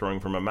think about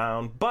throwing from a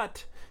mound,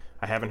 but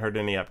I haven't heard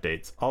any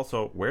updates.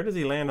 Also, where does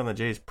he land on the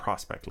Jays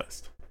prospect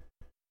list?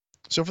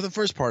 So for the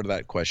first part of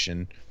that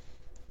question,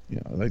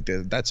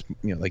 that's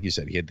like you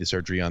said, he had the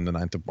surgery on the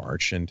 9th of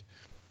March, and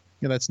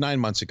that's 9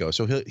 months ago.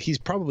 So he's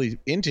probably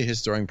into his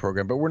throwing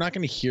program, but we're not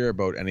going to hear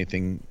about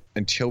anything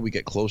until we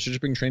get closer to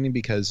spring training,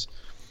 because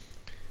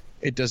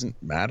it doesn't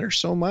matter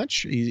so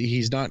much.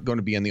 He's not going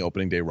to be on the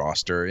opening day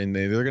roster, and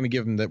they're going to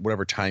give him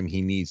whatever time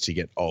he needs to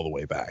get all the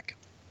way back.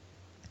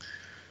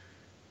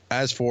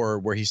 As for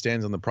where he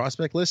stands on the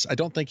prospect list, I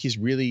don't think he's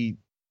really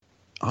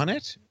on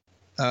it.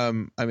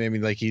 I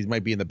mean, like, he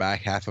might be in the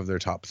back half of their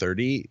top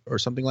 30 or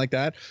something like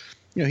that.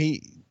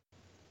 He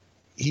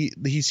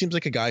seems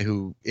like a guy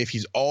who, if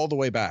he's all the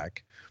way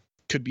back,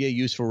 could be a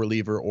useful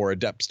reliever or a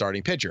depth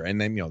starting pitcher. And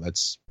then,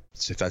 that's,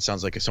 if that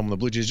sounds like someone the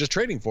Blue Jays is just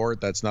trading for,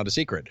 that's not a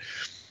secret.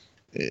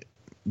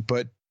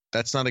 But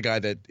that's not a guy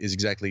that is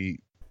exactly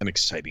an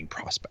exciting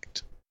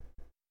prospect.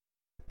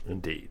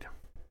 Indeed.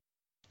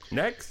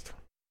 Next.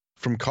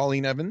 From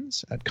Colleen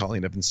Evans at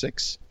Colleen Evans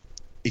 6.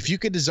 If you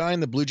could design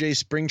the Blue Jays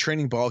spring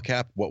training ball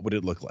cap, what would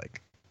it look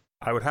like?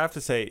 I would have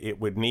to say it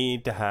would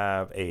need to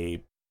have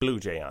a Blue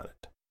Jay on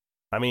it.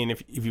 I mean,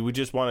 if you would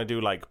just want to do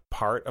like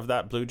part of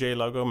that Blue Jay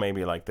logo,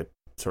 maybe like the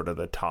sort of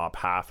the top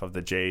half of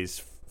the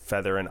Jays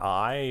feather and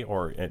eye,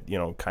 or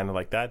kind of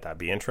like that, that'd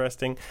be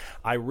interesting.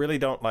 I really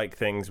don't like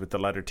things with the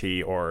letter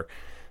T or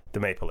the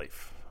maple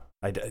leaf.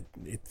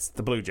 It's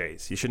the Blue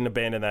Jays. You shouldn't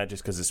abandon that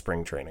just because of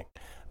spring training.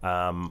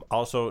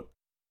 Also,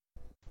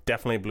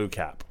 definitely blue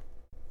cap.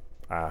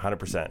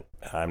 100%.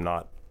 I'm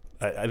not.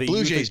 I think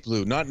Blue Jays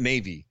blue, not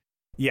navy.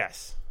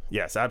 Yes,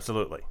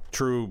 absolutely.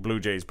 True Blue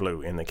Jays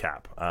blue in the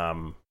cap.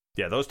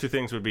 Yeah, those two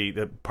things would be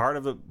the part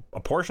of a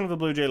portion of the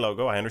Blue Jay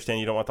logo. I understand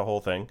you don't want the whole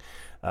thing,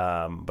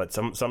 but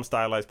some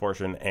stylized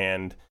portion,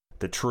 and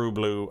the true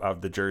blue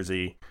of the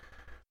jersey.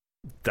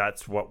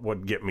 That's what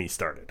would get me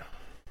started.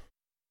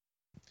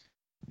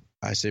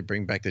 I say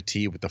bring back the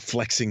T with the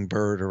flexing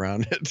bird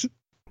around it.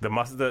 The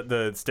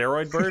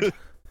steroid bird.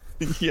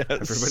 Yes,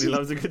 everybody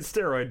loves a good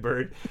steroid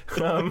bird.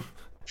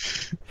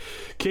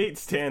 Kate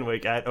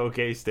Stanwyck at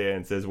OK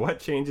Stan says, what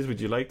changes would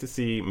you like to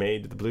see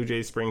made to the Blue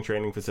Jays spring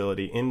training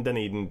facility in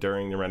Dunedin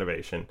during the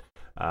renovation?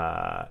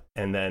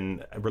 And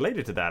then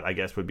related to that, I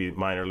guess, would be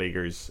minor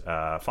leaguers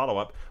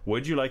follow-up.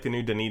 Would you like the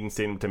new Dunedin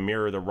Stadium to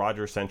mirror the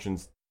Roger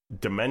Ascension's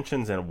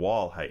dimensions and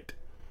wall height?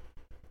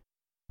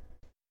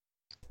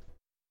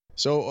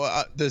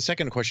 So the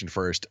second question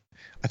first,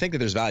 I think that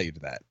there's value to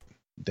that.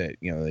 That,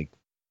 you know, like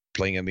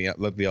playing in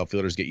let the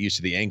outfielders get used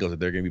to the angles that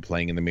they're going to be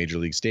playing in the major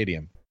league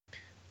stadium.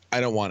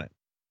 I don't want it.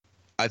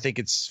 I think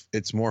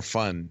it's more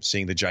fun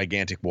seeing the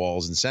gigantic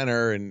walls in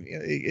center, and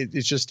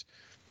it's just,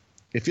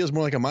 it feels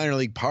more like a minor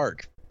league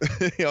park.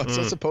 It's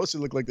not supposed to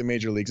look like the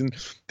major leagues, and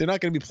they're not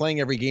going to be playing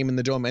every game in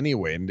the Dome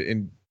anyway, and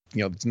you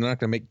know, it's not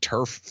going to make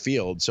turf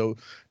field, so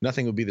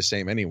nothing will be the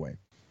same anyway.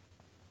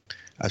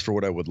 As for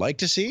what I would like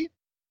to see,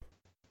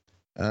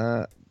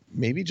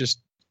 maybe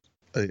just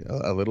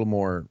a little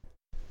more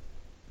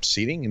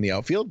seating in the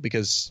outfield,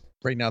 because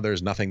right now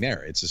there's nothing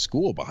there. It's a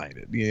school behind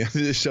it, you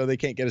know, so they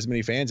can't get as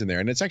many fans in there.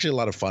 And it's actually a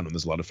lot of fun when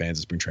there's a lot of fans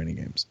at spring training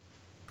games.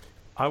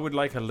 I would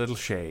like a little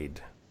shade.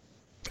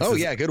 Oh,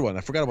 yeah, good one.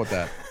 I forgot about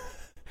that.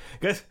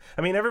 Because,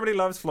 I mean, everybody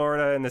loves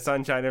Florida and the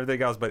sunshine and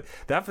everything else, but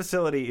that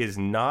facility is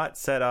not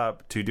set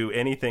up to do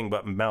anything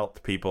but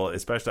melt people,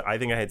 especially, I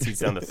think I had seats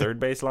down the third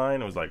base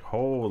line. It was like,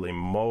 holy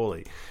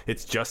moly.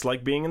 It's just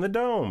like being in the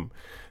Dome,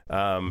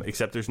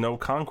 except there's no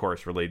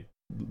concourse really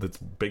that's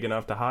big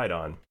enough to hide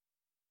on.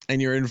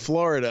 And you're in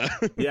Florida.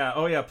 Yeah.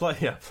 Oh, yeah.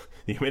 The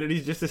humidity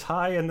is just as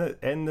high, and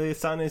the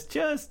sun is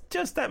just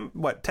that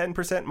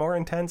 10% more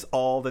intense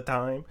all the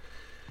time.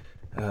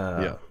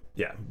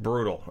 Yeah,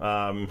 brutal.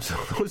 So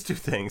those two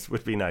things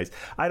would be nice.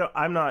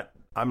 I'm not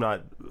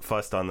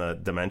fussed on the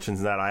dimensions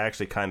in that. I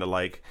actually kind of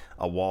like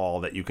a wall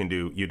that you can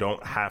do. You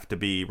don't have to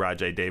be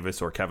Rajai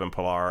Davis or Kevin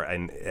Pillar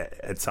and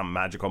at some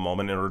magical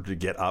moment in order to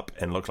get up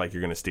and look like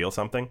you're going to steal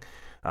something.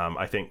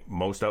 I think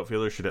most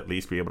outfielders should at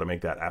least be able to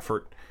make that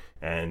effort.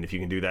 And if you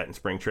can do that in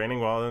spring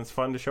training, well, then it's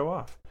fun to show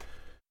off.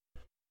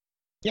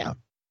 Yeah.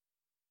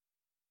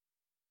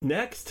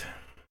 Next.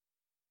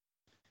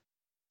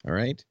 All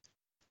right.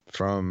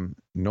 From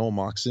Noel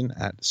Moxon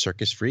at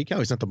Circus Freak. Oh,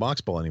 he's not the box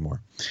ball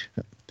anymore.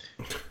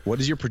 What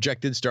is your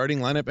projected starting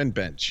lineup and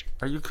bench?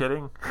 Are you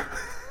kidding?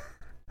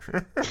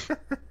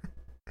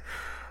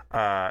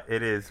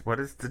 It is, what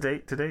is the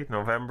date today?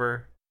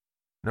 November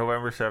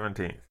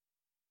 17th.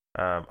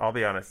 I'll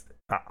be honest.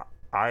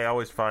 I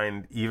always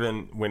find,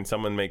 even when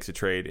someone makes a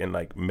trade in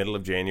like middle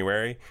of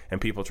January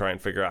and people try and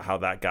figure out how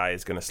that guy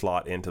is going to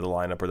slot into the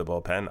lineup or the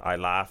bullpen, I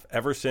laugh.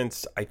 Ever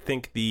since, I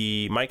think,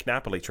 the Mike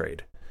Napoli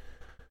trade.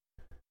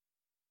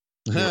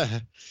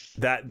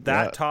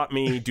 that taught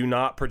me, do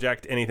not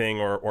project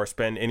anything or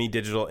spend any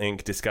digital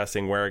ink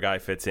discussing where a guy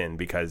fits in,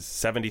 because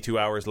 72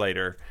 hours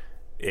later,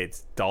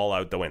 it's all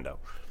out the window.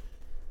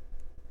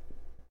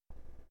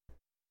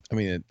 I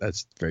mean,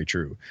 that's very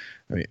true.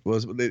 I mean,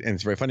 and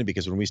it's very funny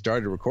because when we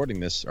started recording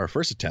this, our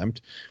first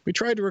attempt, we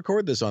tried to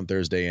record this on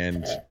Thursday,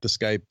 and the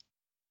Skype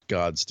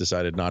gods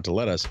decided not to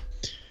let us.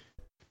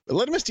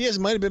 Aledmus Diaz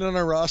might have been on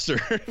our roster.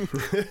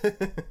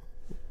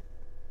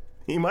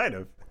 He might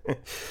have.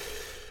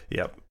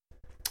 Yep.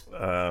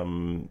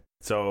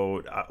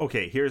 So,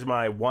 okay, here's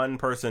my one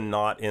person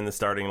not in the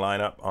starting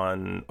lineup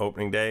on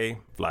opening day,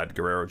 Vlad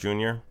Guerrero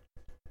Jr.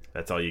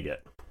 That's all you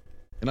get.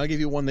 And I'll give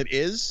you one that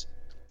is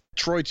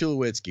Troy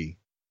Tulowitzki.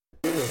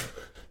 Yeah,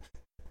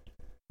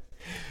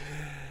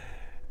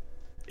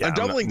 I'm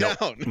doubling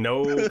down.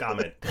 No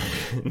comment.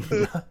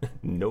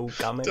 No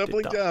comment.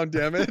 Doubling down,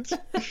 damn it.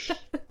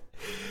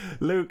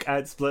 Luke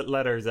at Split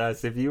Letters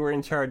asks, if you were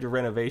in charge of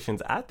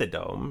renovations at the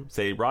Dome,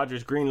 say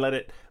Rogers greenlit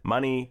it,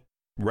 money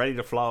ready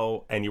to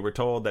flow, and you were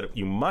told that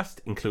you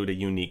must include a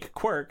unique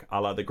quirk, a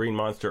la the Green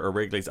Monster or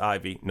Wrigley's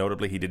Ivy,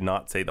 notably he did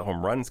not say the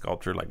home run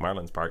sculpture like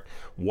Marlins Park,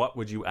 what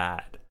would you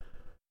add?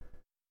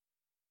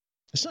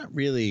 It's not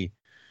really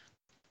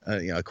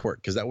a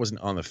quirk, because that wasn't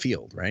on the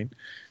field, right?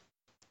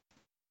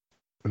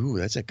 Ooh,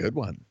 that's a good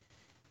one.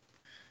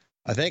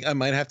 I think I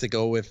might have to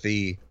go with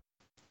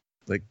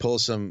pull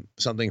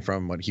something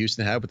from what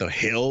Houston had with a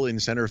hill in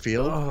center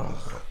field.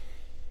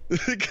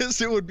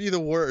 Because it would be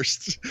the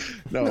worst.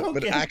 No,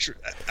 but actually,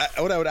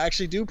 what I would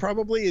actually do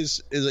probably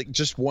is like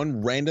just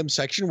one random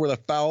section where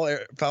the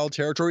foul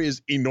territory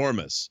is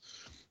enormous,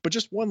 but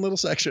just one little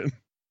section.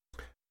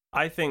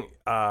 I think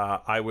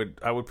I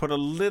would put a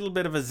little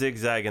bit of a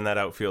zigzag in that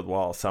outfield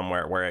wall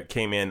somewhere where it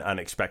came in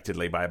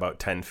unexpectedly by about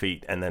 10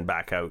 feet and then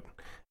back out.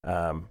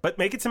 But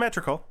make it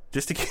symmetrical,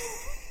 just to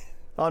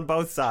on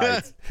both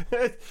sides.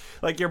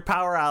 Like your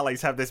power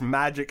alleys have this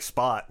magic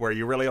spot where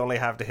you really only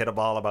have to hit a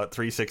ball about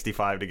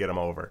 365 to get them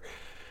over.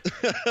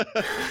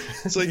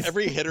 It's like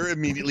every hitter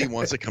immediately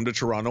wants to come to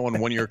Toronto on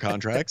 1-year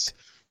contracts.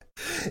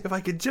 If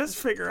I could just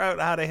figure out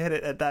how to hit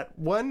it at that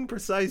one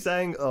precise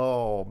angle.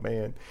 Oh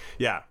man.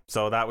 Yeah,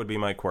 so that would be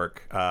my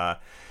quirk.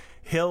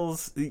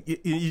 Hills,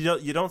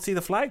 you don't see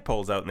the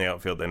flagpoles out in the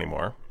outfield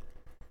anymore.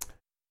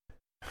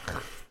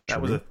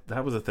 That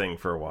was a thing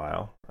for a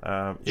while.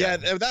 Yeah,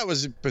 that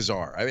was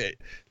bizarre.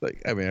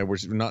 We're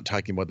not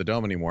talking about the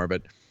Dome anymore,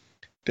 but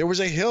there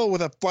was a hill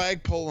with a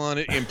flagpole on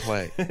it in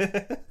play.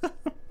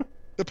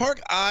 The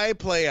park I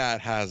play at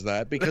has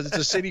that because it's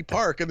a city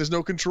park and there's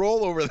no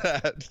control over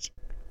that.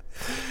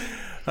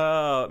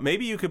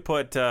 Maybe you could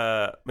put.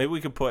 Maybe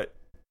we could put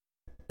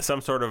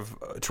some sort of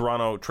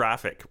Toronto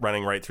traffic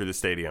running right through the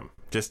stadium.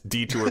 Just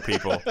detour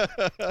people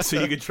so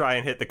you could try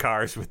and hit the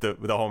cars with the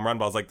home run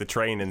balls, like the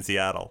train in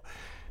Seattle.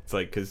 It's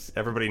like, because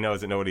everybody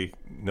knows that nobody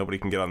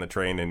can get on the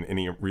train in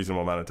any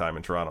reasonable amount of time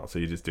in Toronto, so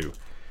you just do.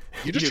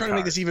 You're just trying to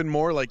make this even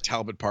more like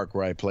Talbot Park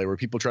where I play, where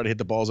people try to hit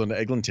the balls onto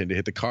Eglinton to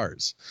hit the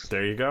cars.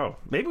 There you go.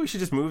 Maybe we should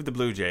just move the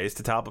Blue Jays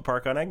to Talbot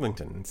Park on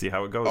Eglinton and see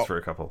how it goes for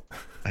a couple.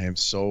 I am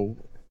so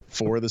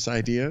for this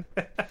idea.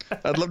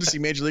 I'd love to see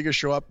major leaguers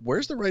show up.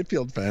 Where's the right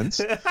field fence?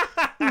 You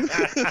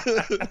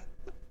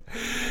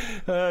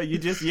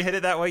hit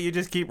it that way, you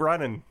just keep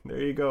running.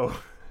 There you go.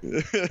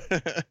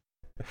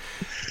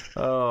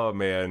 Oh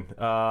man.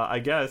 I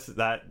guess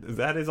that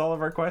is all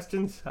of our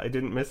questions. I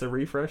didn't miss a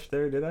refresh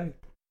there, did I?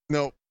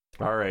 No.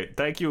 All right.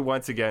 Thank you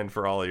once again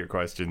for all of your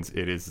questions.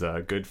 It is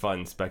good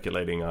fun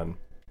speculating on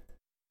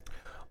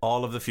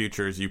all of the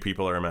futures you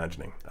people are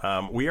imagining.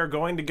 We are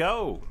going to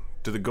go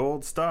to the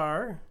Gold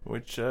Star,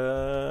 which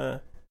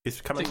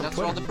is coming from that's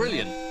Twitter. rather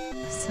brilliant.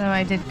 So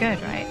I did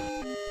good, right?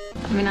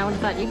 I mean, I would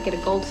have thought you'd get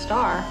a gold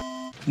star.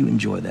 You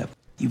enjoy that.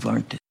 You've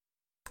earned it.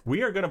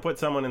 We are going to put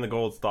someone in the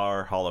Gold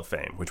Star Hall of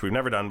Fame, which we've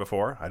never done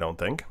before, I don't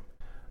think.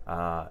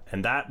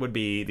 And that would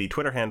be the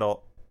Twitter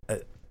handle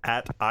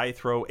at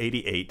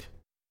iThrow88,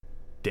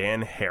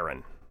 Dan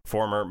Herron,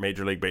 former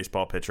Major League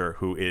Baseball pitcher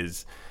who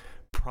is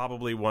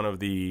probably one of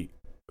the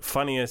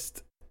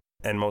funniest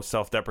and most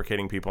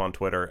self-deprecating people on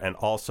Twitter, and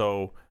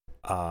also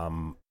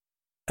an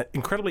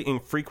incredibly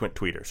infrequent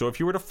tweeter. So if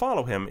you were to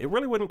follow him, it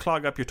really wouldn't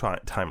clog up your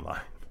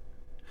timeline.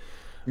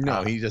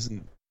 No, he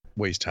doesn't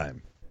waste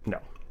time. No.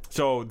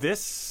 So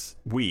this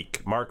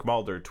week, Mark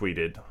Mulder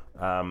tweeted,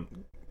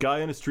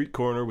 guy on a street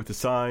corner with a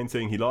sign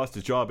saying he lost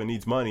his job and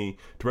needs money.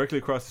 Directly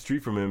across the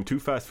street from him, 2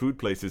 fast food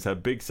places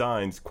have big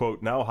signs,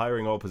 quote, now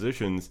hiring all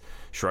positions,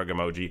 shrug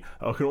emoji.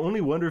 I can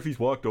only wonder if he's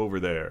walked over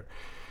there.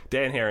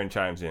 Dan Herron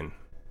chimes in.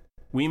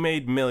 We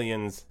made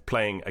millions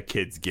playing a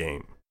kid's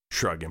game,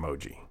 shrug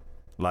emoji.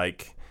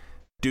 Like,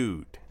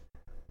 dude,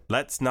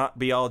 let's not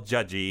be all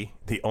judgy.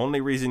 The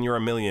only reason you're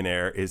a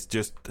millionaire is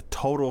just a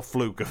total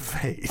fluke of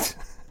fate.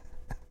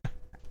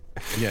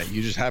 Yeah,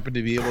 you just happen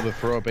to be able to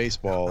throw a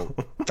baseball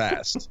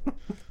fast.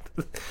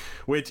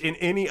 Which in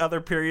any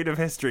other period of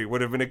history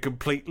would have been a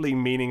completely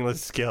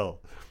meaningless skill.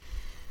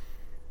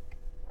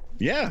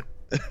 Yeah.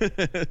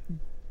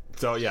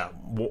 So yeah,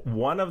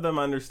 one of them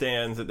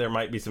understands that there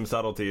might be some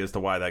subtlety as to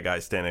why that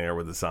guy's standing there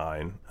with a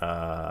sign,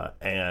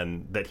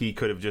 and that he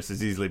could have just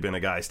as easily been a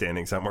guy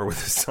standing somewhere with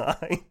a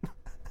sign.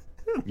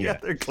 The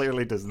other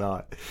clearly does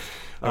not.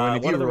 I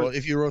mean,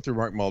 if you roll through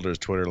Mark Mulder's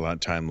Twitter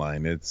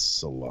timeline,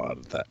 it's a lot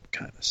of that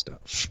kind of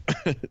stuff.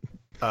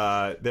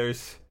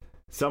 There's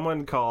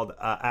someone called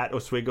at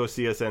Oswego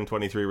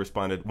CSN23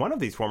 responded, one of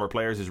these former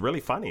players is really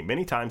funny,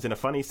 many times in a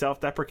funny,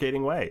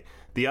 self-deprecating way.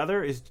 The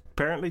other is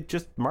apparently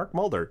just Mark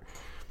Mulder.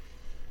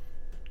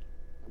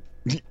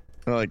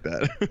 I like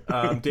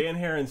that. Dan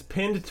Herron's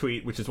pinned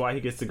tweet, which is why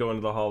he gets to go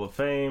into the Hall of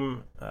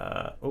Fame.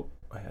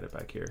 I had it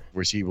back here.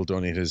 Where he will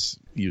donate his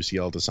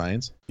UCL to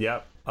science.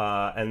 Yep.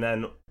 And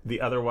then the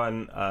other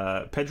one,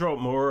 Pedro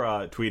Moore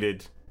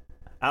tweeted,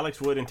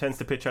 Alex Wood intends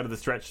to pitch out of the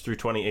stretch through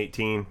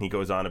 2018. He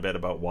goes on a bit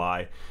about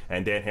why.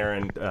 And Dan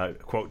Herron,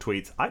 quote,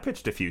 tweets, I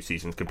pitched a few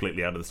seasons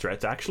completely out of the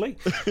stretch, actually.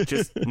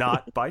 Just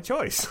not by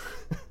choice.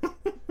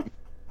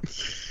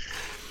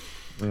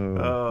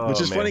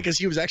 Which is funny because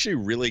he was actually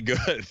really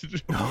good.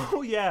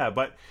 Oh, yeah.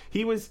 But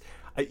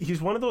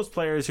he's one of those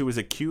players who was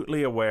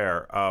acutely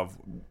aware of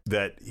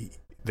that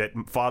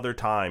Father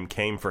Time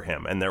came for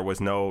him and there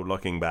was no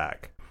looking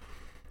back.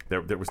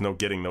 There was no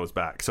getting those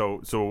back.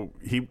 So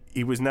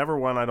he was never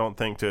one, I don't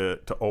think, to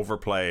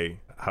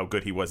overplay how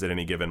good he was at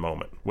any given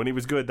moment. When he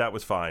was good, that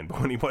was fine. But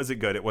when he wasn't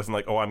good, it wasn't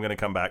like, oh, I'm going to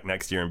come back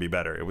next year and be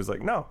better. It was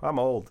like, no, I'm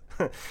old.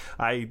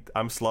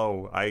 I'm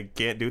slow. I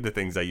can't do the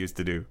things I used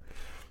to do.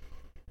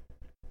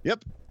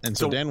 Yep. And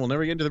so Dan will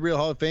never get into the real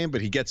Hall of Fame,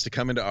 but he gets to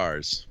come into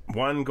ours.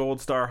 One Gold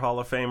Star Hall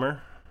of Famer.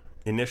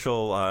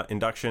 Initial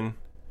induction,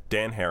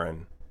 Dan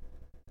Herron.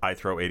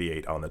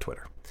 iThrow88 on the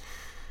Twitter.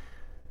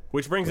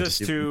 Which brings us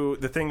to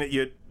the thing that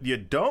you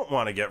don't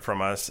want to get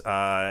from us.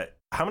 How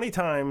many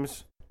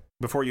times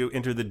before you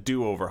enter the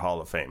do-over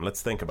Hall of Fame?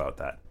 Let's think about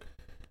that.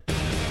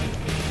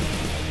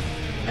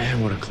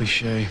 Man, what a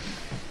cliche.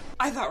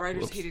 I thought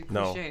writers hated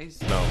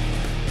cliches. No.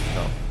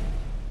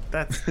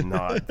 That's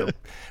not the...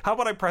 How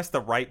about I press the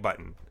right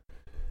button?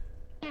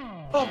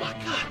 Oh my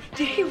God,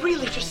 did he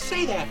really just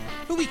say that?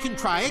 But we can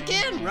try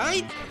again,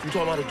 right? You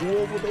talking about a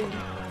do-over, baby?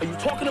 Are you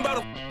talking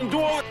about a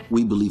do-over?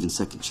 We believe in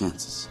second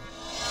chances.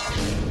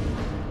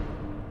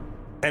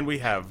 And we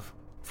have,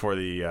 for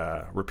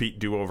the repeat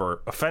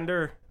do-over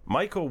offender,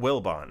 Michael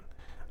Wilbon.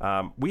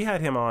 We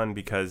had him on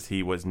because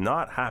he was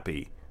not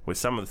happy with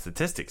some of the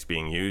statistics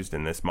being used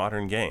in this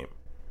modern game.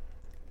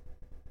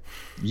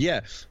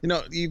 Yeah.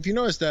 If you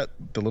notice that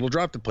the little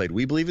drop that played,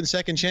 we believe in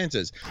second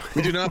chances.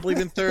 We do not believe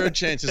in third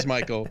chances,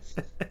 Michael,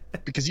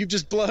 because you've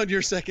just blown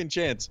your second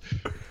chance.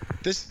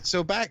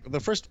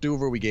 The first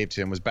do-over we gave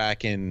to him was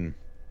back in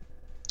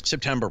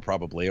September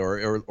probably,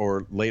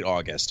 or late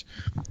August,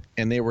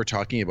 and they were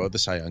talking about the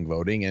Cy Young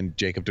voting and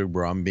Jacob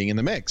deGrom being in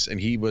the mix, and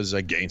he was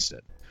against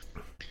it.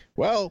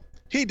 Well,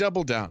 he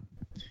doubled down.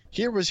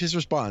 Here was his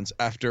response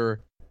after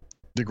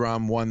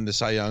deGrom won the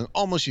Cy Young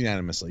almost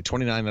unanimously,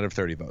 29 out of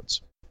 30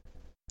 votes.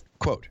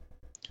 Quote,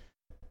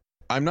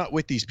 "I'm not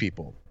with these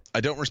people.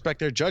 I don't respect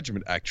their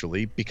judgment,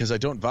 actually, because I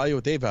don't value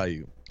what they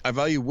value. I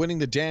value winning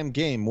the damn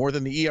game more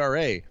than the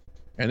ERA,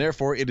 and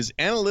therefore it is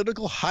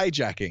analytical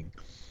hijacking.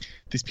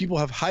 These people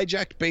have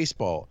hijacked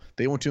baseball.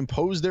 They want to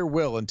impose their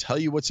will and tell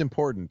you what's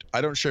important.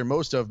 I don't share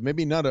most of,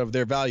 maybe none of,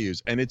 their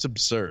values, and it's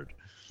absurd."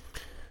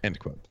 End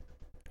quote.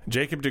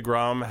 Jacob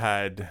deGrom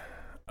had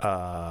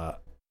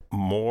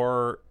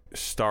more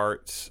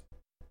starts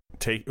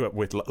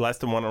with less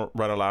than one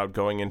run allowed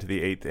going into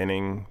the 8th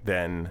inning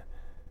than,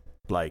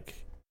 like,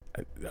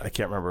 I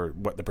can't remember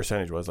what the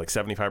percentage was, like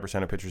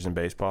 75% of pitchers in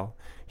baseball.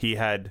 He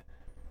had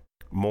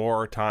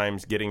more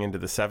times getting into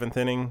the 7th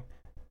inning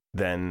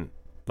than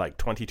like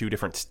 22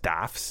 different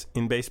staffs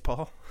in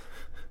baseball.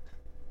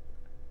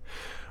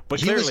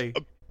 But clearly,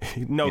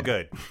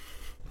 good.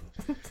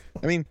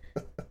 I mean,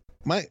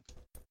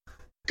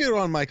 good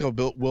on Michael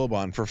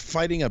Wilbon for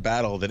fighting a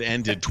battle that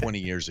ended 20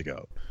 years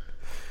ago.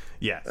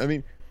 Yes. I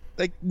mean,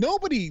 like,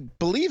 nobody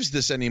believes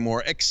this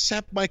anymore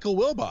except Michael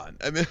Wilbon.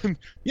 I mean,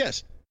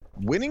 yes,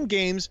 winning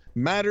games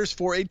matters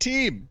for a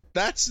team.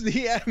 That's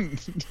the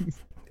end.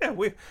 Yeah,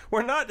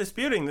 we're not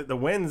disputing that the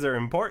wins are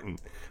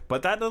important,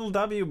 but that little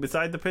W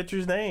beside the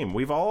pitcher's name,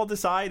 we've all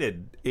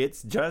decided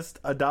it's just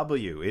a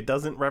W. It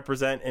doesn't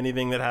represent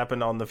anything that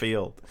happened on the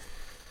field.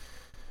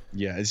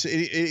 Yeah, it's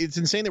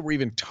insane that we're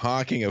even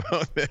talking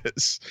about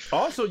this.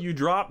 Also, you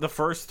drop the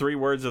first 3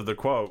 words of the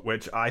quote,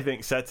 which I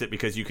think sets it,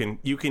 because you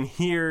can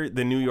hear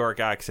the New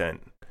York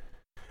accent.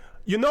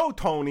 You know,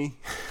 Tony.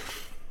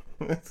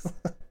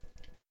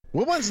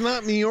 Wilbon's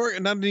not a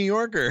New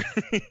Yorker.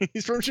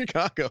 He's from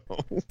Chicago.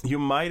 You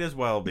might as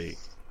well be.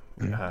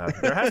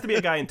 There has to be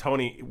a guy in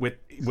Tony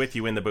with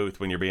you in the booth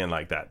when you're being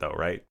like that, though,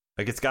 right?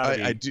 Like, it's got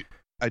to be.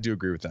 I do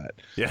agree with that.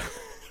 Yeah.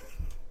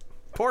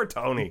 Poor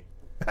Tony.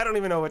 I don't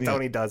even know what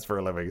Tony does for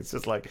a living. It's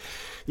just like,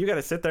 you got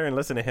to sit there and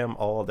listen to him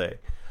all day.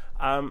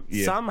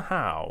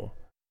 Somehow,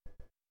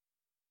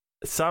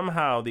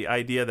 the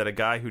idea that a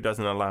guy who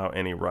doesn't allow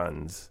any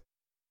runs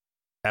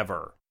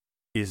ever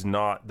is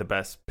not the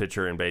best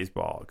pitcher in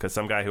baseball, because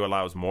some guy who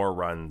allows more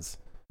runs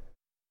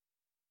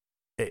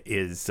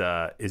is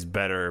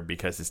better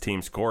because his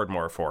team scored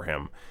more for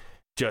him,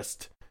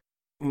 just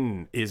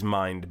is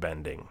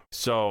mind-bending.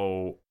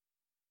 So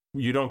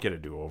you don't get a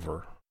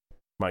do-over,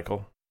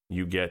 Michael.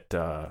 You get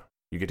to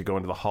go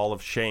into the Hall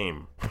of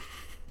Shame.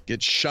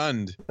 Get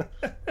shunned.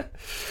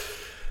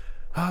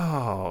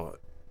 Oh,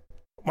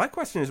 my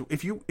question is,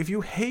 if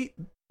you hate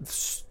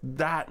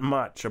that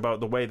much about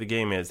the way the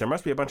game is, there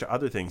must be a bunch of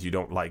other things you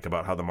don't like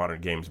about how the modern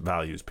game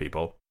values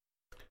people.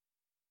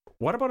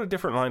 What about a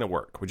different line of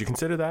work? Would you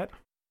consider that?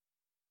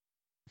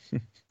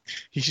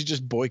 He should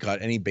just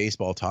boycott any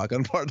baseball talk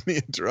on Pardon the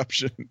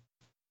Interruption.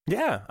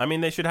 Yeah, I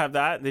mean, they should have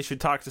that. They should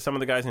talk to some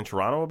of the guys in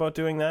Toronto about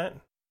doing that.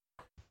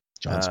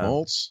 John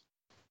Smoltz.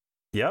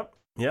 Yep.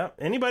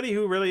 Anybody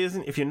who really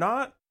isn't, if you're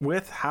not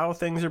with how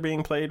things are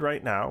being played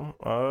right now,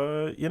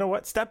 you know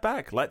what? Step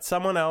back. Let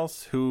someone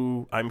else,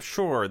 who I'm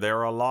sure there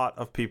are a lot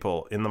of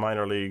people in the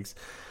minor leagues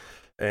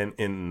and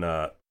in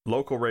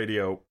local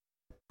radio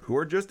who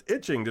are just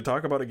itching to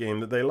talk about a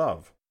game that they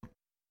love.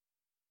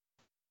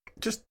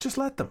 Just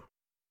let them.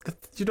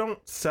 You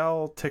don't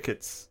sell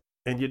tickets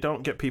and you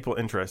don't get people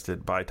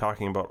interested by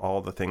talking about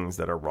all the things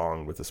that are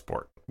wrong with the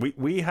sport.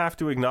 We have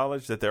to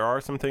acknowledge that there are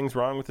some things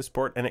wrong with the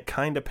sport, and it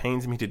kind of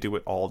pains me to do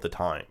it all the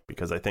time,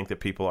 because I think that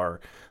people are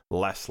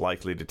less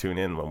likely to tune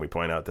in when we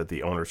point out that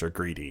the owners are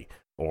greedy,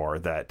 or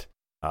that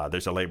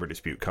there's a labor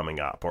dispute coming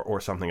up,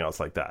 or something else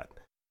like that.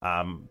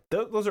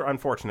 Those are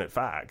unfortunate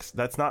facts.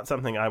 That's not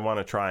something I want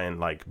to try and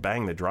like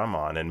bang the drum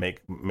on and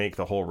make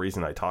the whole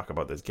reason I talk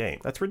about this game.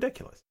 That's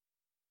ridiculous.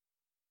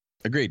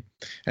 Agreed.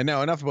 And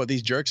now, enough about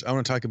these jerks. I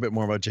want to talk a bit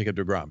more about Jacob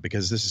deGrom,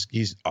 because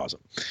he's awesome.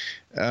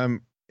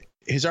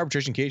 His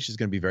arbitration case is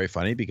going to be very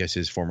funny because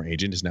his former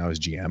agent is now his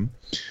GM.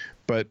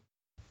 But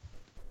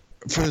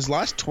for his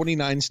last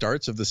 29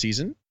 starts of the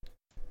season,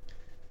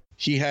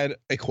 he had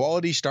a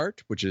quality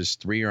start, which is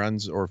 3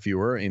 runs or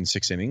fewer in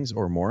 6 innings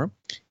or more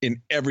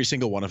in every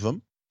single one of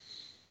them,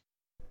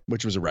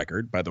 which was a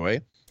record, by the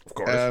way. Of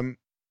course.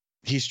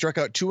 He struck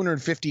out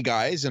 250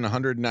 guys in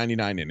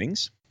 199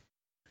 innings.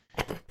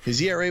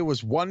 His ERA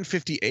was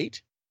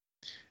 1.58,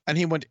 and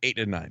he went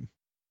 8-9.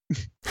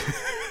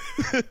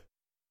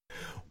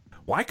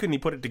 Why couldn't he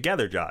put it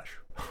together, Josh?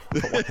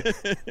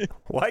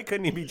 Why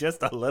couldn't he be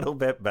just a little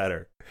bit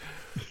better?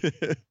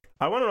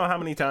 I want to know how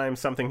many times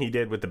something he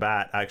did with the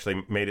bat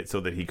actually made it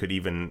so that he could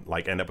even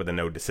like end up with a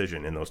no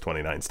decision in those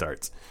 29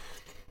 starts.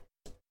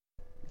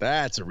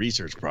 That's a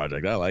research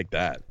project. I like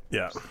that.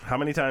 Yeah. How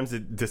many times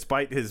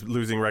despite his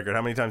losing record,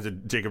 how many times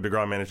did Jacob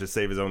deGrom manage to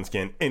save his own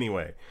skin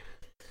anyway?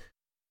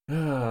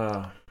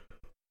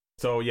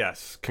 So,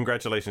 yes,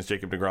 congratulations,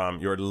 Jacob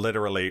deGrom. Your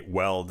literally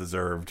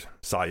well-deserved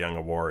Cy Young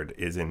Award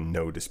is in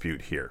no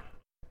dispute here.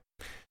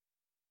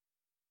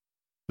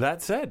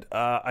 That said,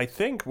 I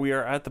think we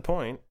are at the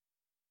point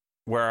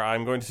where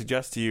I'm going to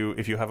suggest to you,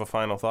 if you have a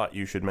final thought,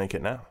 you should make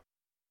it now.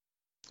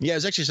 Yeah,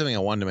 it's actually something I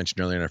wanted to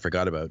mention earlier and I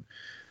forgot about.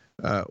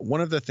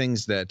 One of the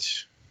things that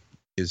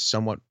is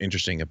somewhat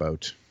interesting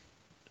about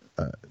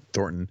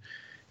Thornton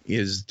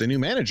is the new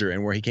manager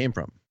and where he came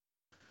from.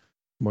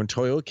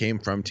 Montoyo came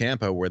from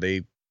Tampa, where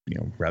they,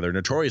 rather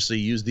notoriously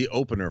used the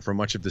opener for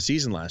much of the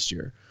season last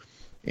year.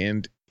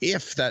 And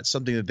if that's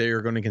something that they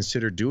are going to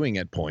consider doing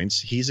at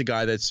points, he's a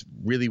guy that's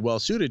really well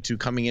suited to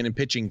coming in and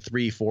pitching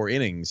 3-4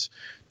 innings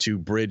to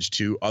bridge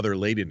to other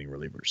late inning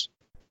relievers.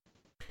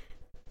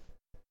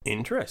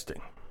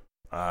 Interesting.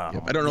 I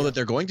don't know that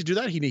they're going to do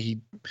that.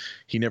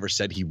 He never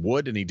said he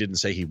would, and he didn't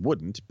say he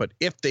wouldn't. But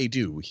if they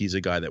do, he's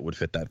a guy that would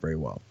fit that very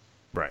well.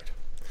 Right.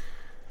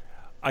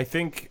 I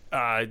think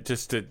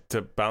just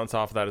to bounce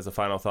off of that as a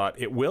final thought,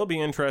 it will be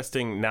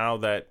interesting now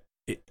that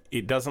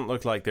it doesn't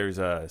look like there's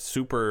a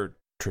super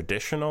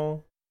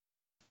traditional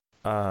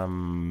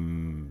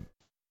thought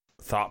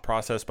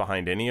process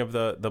behind any of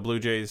the Blue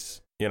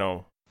Jays,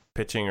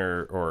 pitching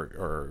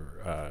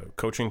or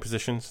coaching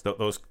positions,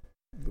 those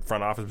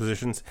front office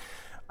positions.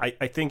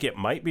 I think it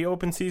might be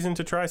open season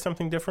to try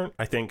something different.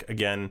 I think,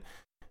 again,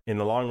 in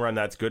the long run,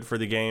 that's good for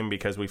the game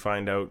because we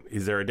find out,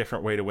 is there a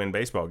different way to win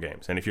baseball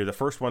games? And if you're the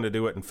first one to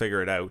do it and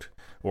figure it out,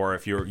 or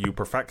if you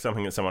perfect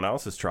something that someone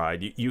else has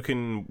tried, you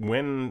can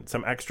win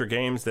some extra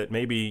games that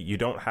maybe you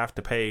don't have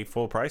to pay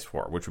full price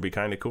for, which would be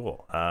kind of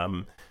cool.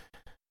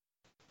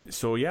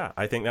 So, yeah,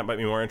 I think that might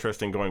be more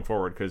interesting going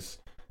forward because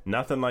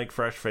nothing like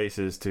fresh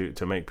faces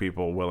to make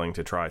people willing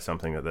to try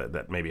something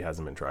that maybe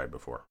hasn't been tried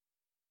before.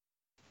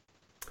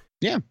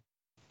 Yeah.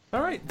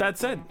 All right. That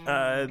said,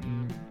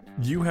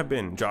 you have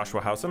been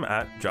Joshua Howsam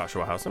at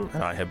Joshua Howsam,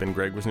 and I have been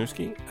Greg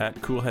Wisniewski at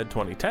Coolhead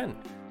 2010.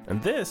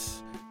 And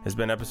this has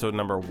been episode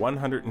number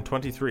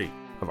 123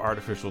 of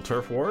Artificial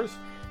Turf Wars,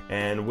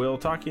 and we'll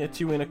talk to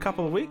you in a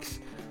couple of weeks,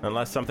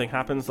 unless something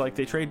happens like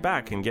they trade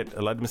back and get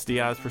Aledmus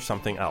Diaz for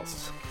something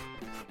else.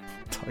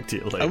 Talk to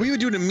you later. We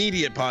would do an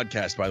immediate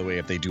podcast, by the way,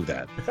 if they do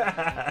that.